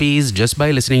 rupees just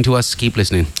by listening to us. Keep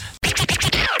listening.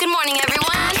 Good morning,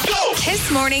 everyone. Kiss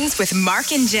Mornings with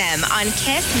Mark and Jem on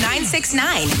Kiss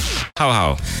 969.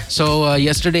 How? So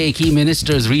yesterday, key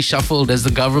ministers reshuffled as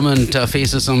the government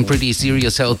faces some pretty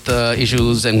serious health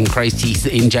issues and crises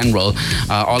in general.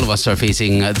 All of us are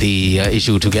facing the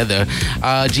issue together.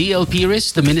 GL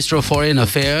Piris, the Minister of Foreign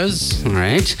Affairs. All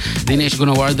right. Dinesh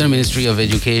Gunawardhan, Ministry of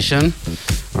Education.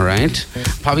 All right.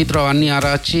 Pavitra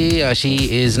Anniyarachi, she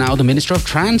is now the Minister of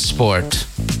Transport.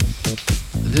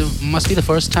 It must be the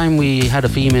first time we had a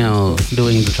female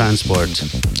doing the transport.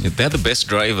 They're the best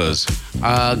drivers.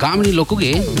 Gamini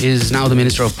Lokuge is now the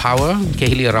Minister of Power.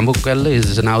 Kehilia Rambukkala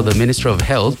is now the Minister of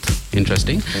Health.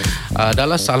 Interesting.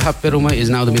 Dallas Salhapperuma is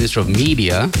now the Minister of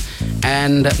Media.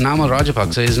 And Namal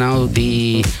Rajapaksa is now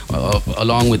the,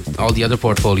 along with all the other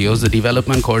portfolios, the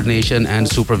Development, Coordination and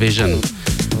Supervision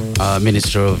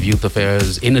Minister of Youth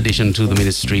Affairs, in addition to the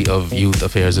Ministry of Youth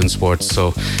Affairs and Sports.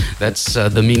 So that's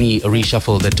the mini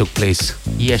reshuffle that took place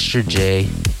yesterday.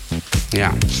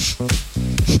 Yeah.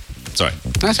 Sorry.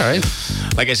 That's all right.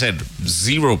 Like I said,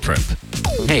 zero prep.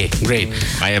 Hey, great.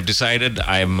 I have decided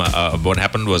what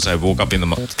happened was I woke up in the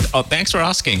morning. Oh, thanks for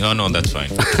asking. Oh, no, that's fine.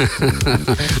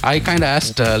 I kind of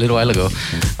asked a little while ago.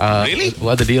 Really?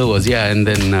 What the deal was, yeah. And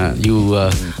then you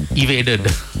evaded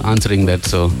answering that.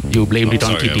 So you blamed it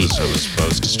on Kitty. I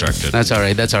was distracted. That's all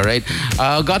right.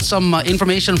 Got some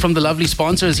information from the lovely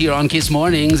sponsors here on Kiss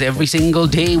Mornings. Every single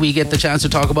day we get the chance to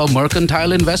talk about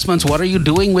Mercantile Investments. What are you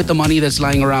doing with the money that's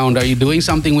lying around? Are you doing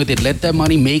something with it? Let that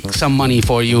money make some money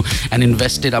for you and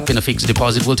invest it up in a fixed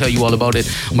deposit. We'll tell you all about it.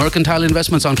 Mercantile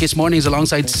Investments on Kiss Mornings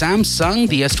alongside Samsung.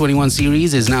 The S21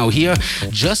 series is now here.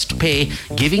 Just Pay,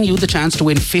 giving you the chance to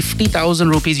win 50,000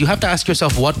 rupees. You have to ask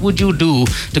yourself, what would you do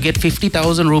to get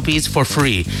 50,000 rupees for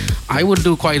free? I would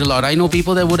do quite a lot. I know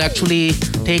people that would actually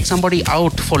take somebody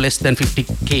out for less than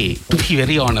 50K, to be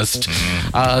very honest.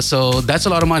 So that's a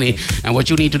lot of money. And what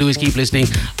you need to do is keep listening.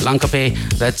 Lanka Pay,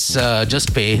 that's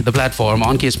Just Pay, the platform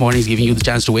on Kiss Mornings, giving you the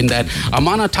chance to win that.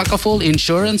 Amana Takaful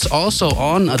Insurance also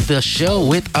on the show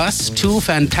with us. Two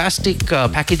fantastic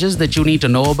packages that you need to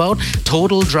know about.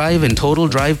 Total Drive and Total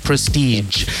Drive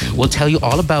Prestige. We'll tell you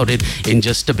all about it in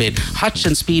just a bit. Hutch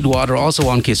and Speedwater also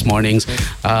on Kiss Mornings.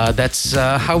 That's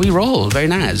how we roll. Very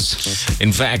nice.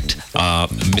 In fact,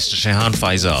 Mr. Shehan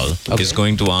Faisal is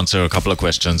going to answer a couple of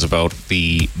questions about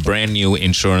the brand new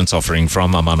insurance offering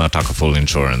from Amana Takaful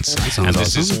Insurance. And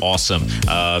this is awesome.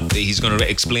 He's going to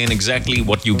explain exactly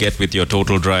what you get with your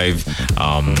Total Drive,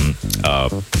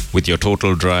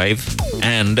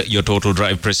 and your Total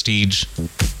Drive Prestige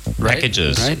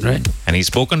packages. Right. And he's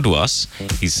spoken to us.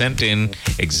 He's sent in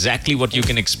exactly what you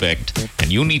can expect,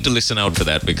 and you need to listen out for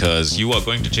that because you are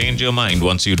going to change your mind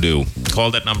once you do.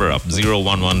 Call that number up,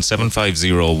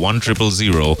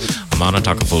 011-750-1000, Amana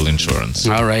Takaful Insurance.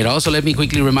 All right. Also, let me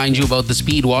quickly remind you about the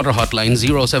Speedwater hotline,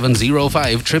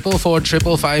 0705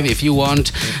 444 if you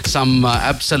want some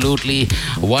absolutely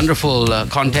wonderful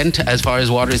content as far as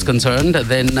water is concerned.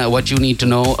 Then what you need to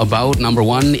know about, number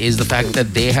one, is the fact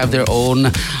that they have their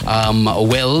own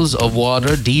wells of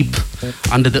water deep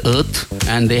under the earth,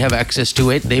 and they have access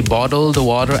to it. They bottle the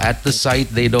water at the site.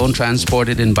 They don't transport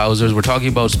it in bowsers. We're talking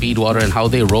about Speedwater and how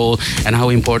they roll and how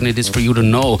important it is for you to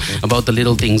know about the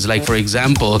little things, like, for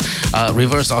example,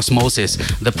 reverse osmosis.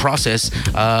 The process,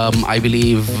 I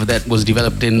believe, that was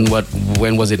developed in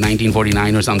when was it,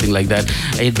 1949 or something like that.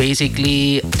 It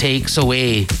basically takes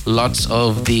away lots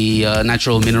of the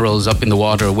natural minerals up in the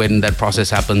water when that process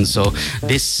happens. So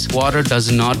this water does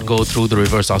not go through the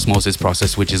reverse osmosis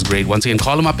process, which is great. Once again,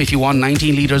 call them up if you want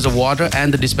 19 liters of water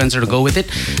and the dispenser to go with it.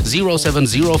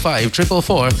 0705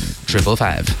 444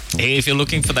 555. Hey, if you're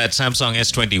looking for that Samsung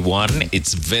S21,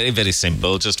 it's very, very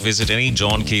simple. Just visit any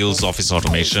John Keel's office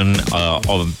automation,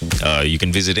 or you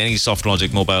can visit any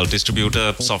SoftLogic mobile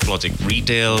distributor, SoftLogic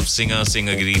Retail, Singer,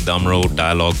 Singergiri, Damro,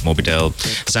 Dialog, Mobitel,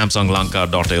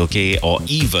 SamsungLanka.lk, or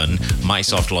even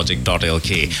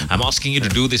MySoftLogic.lk. I'm asking you to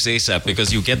do this ASAP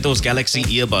because you get those Galaxy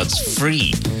earbuds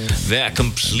free. They're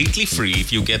completely free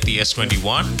if you get the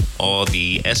S21 or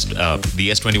the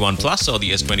S21 Plus or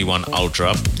the S21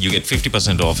 Ultra. You get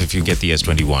 50% off if you get the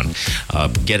S21.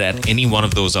 Get at any one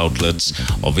of those outlets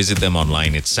or visit them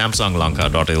online. It's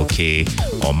SamsungLanka.lk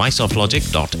or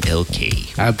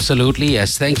MySoftLogic.lk. Absolutely,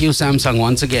 yes. Thank you, Samsung,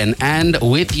 once again. And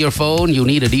with your phone, you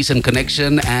need a decent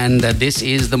connection, and this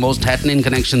is the most happening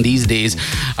connection these days.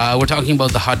 We're talking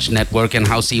about the Hutch network and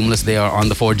how seamless they are on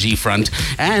the 4G front.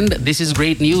 And this is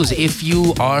great news. If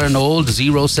you are an old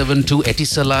 072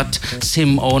 Etisalat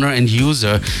SIM owner and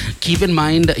user, keep in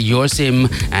mind your SIM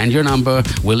and your number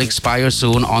will expire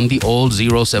soon on the old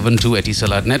 072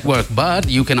 Etisalat network, but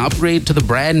you can upgrade to the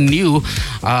brand new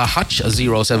Hutch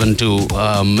 072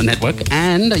 network,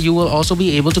 and you will also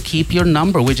be able to keep your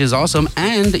number, which is awesome,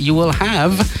 and you will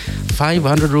have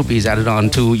 500 rupees added on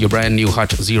to your brand new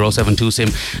Hutch 072 SIM.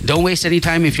 Don't waste any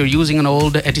time. If you're using an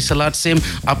old Etisalat SIM,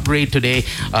 upgrade today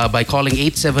by calling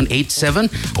 8787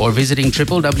 or visiting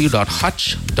www.hutch.lk.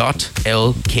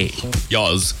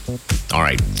 Yours. All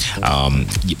right.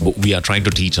 We are trying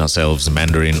to teach ourselves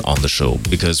Mandarin on the show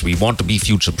because we want to be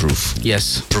future-proof.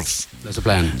 Yes. Proof. That's a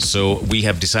plan. So we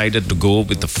have decided to go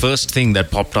with the first thing that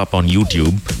popped up on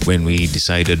YouTube when we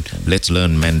decided, let's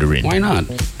learn Mandarin. Why not?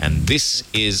 And this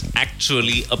is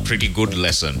actually a pretty good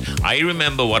lesson. I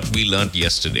remember what we learned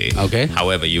yesterday. Okay.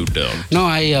 However, you don't. No,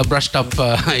 I brushed up.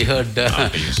 I heard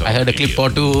a clip or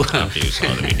two. After you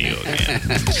saw the video again.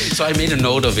 So I made a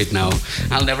note of it now.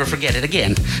 I'll never forget it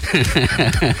again.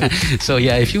 So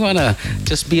yeah, if you want to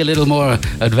just be a little more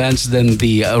advanced than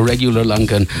the regular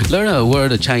Lankan, learn a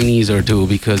word of Chinese or two,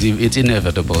 because it's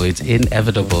inevitable. It's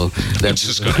inevitable that We're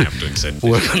just going to have to accept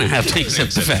we're going to have to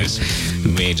accept the fact. this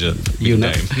major You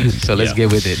know. time. So let's Yeah.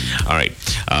 get with it. All right.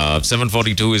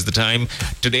 7:42 is the time.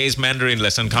 Today's Mandarin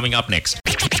lesson coming up next.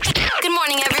 Good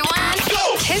morning, everyone.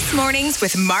 Kiss Mornings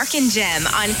with Mark and Jem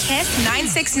on Kiss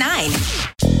 969.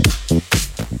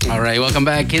 All right, welcome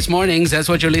back. Kiss Mornings. That's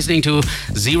what you're listening to.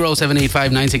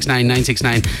 0785 969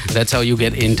 969. That's how you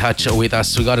get in touch with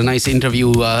us. We got a nice interview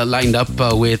lined up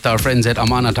with our friends at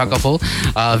Amana Takaful.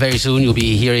 Very soon you'll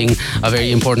be hearing a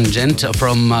very important gent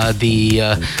from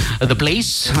the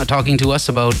place talking to us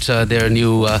about their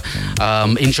new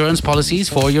insurance policies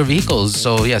for your vehicles.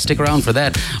 So yeah, stick around for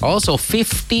that. Also,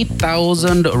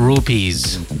 50,000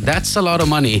 rupees. That's a lot of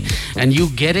money, and you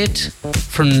get it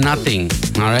for nothing.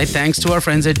 All right, thanks to our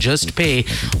friends at Just Pay.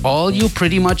 All you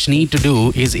pretty much need to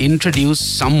do is introduce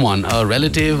someone, a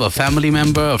relative, a family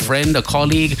member, a friend, a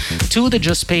colleague, to the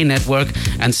Just Pay network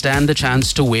and stand the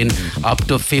chance to win up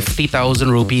to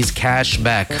 50,000 rupees cash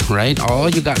back, right? All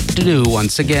you got to do,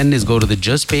 once again, is go to the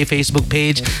Just Pay Facebook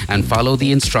page and follow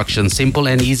the instructions. Simple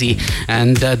and easy.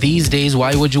 And these days,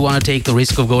 why would you want to take the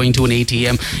risk of going to an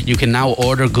ATM? You can now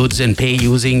order goods and pay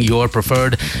using your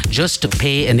preferred Just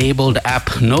Pay enabled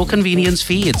app. No convenience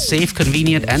fee. It's safe,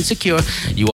 convenient, and secure. You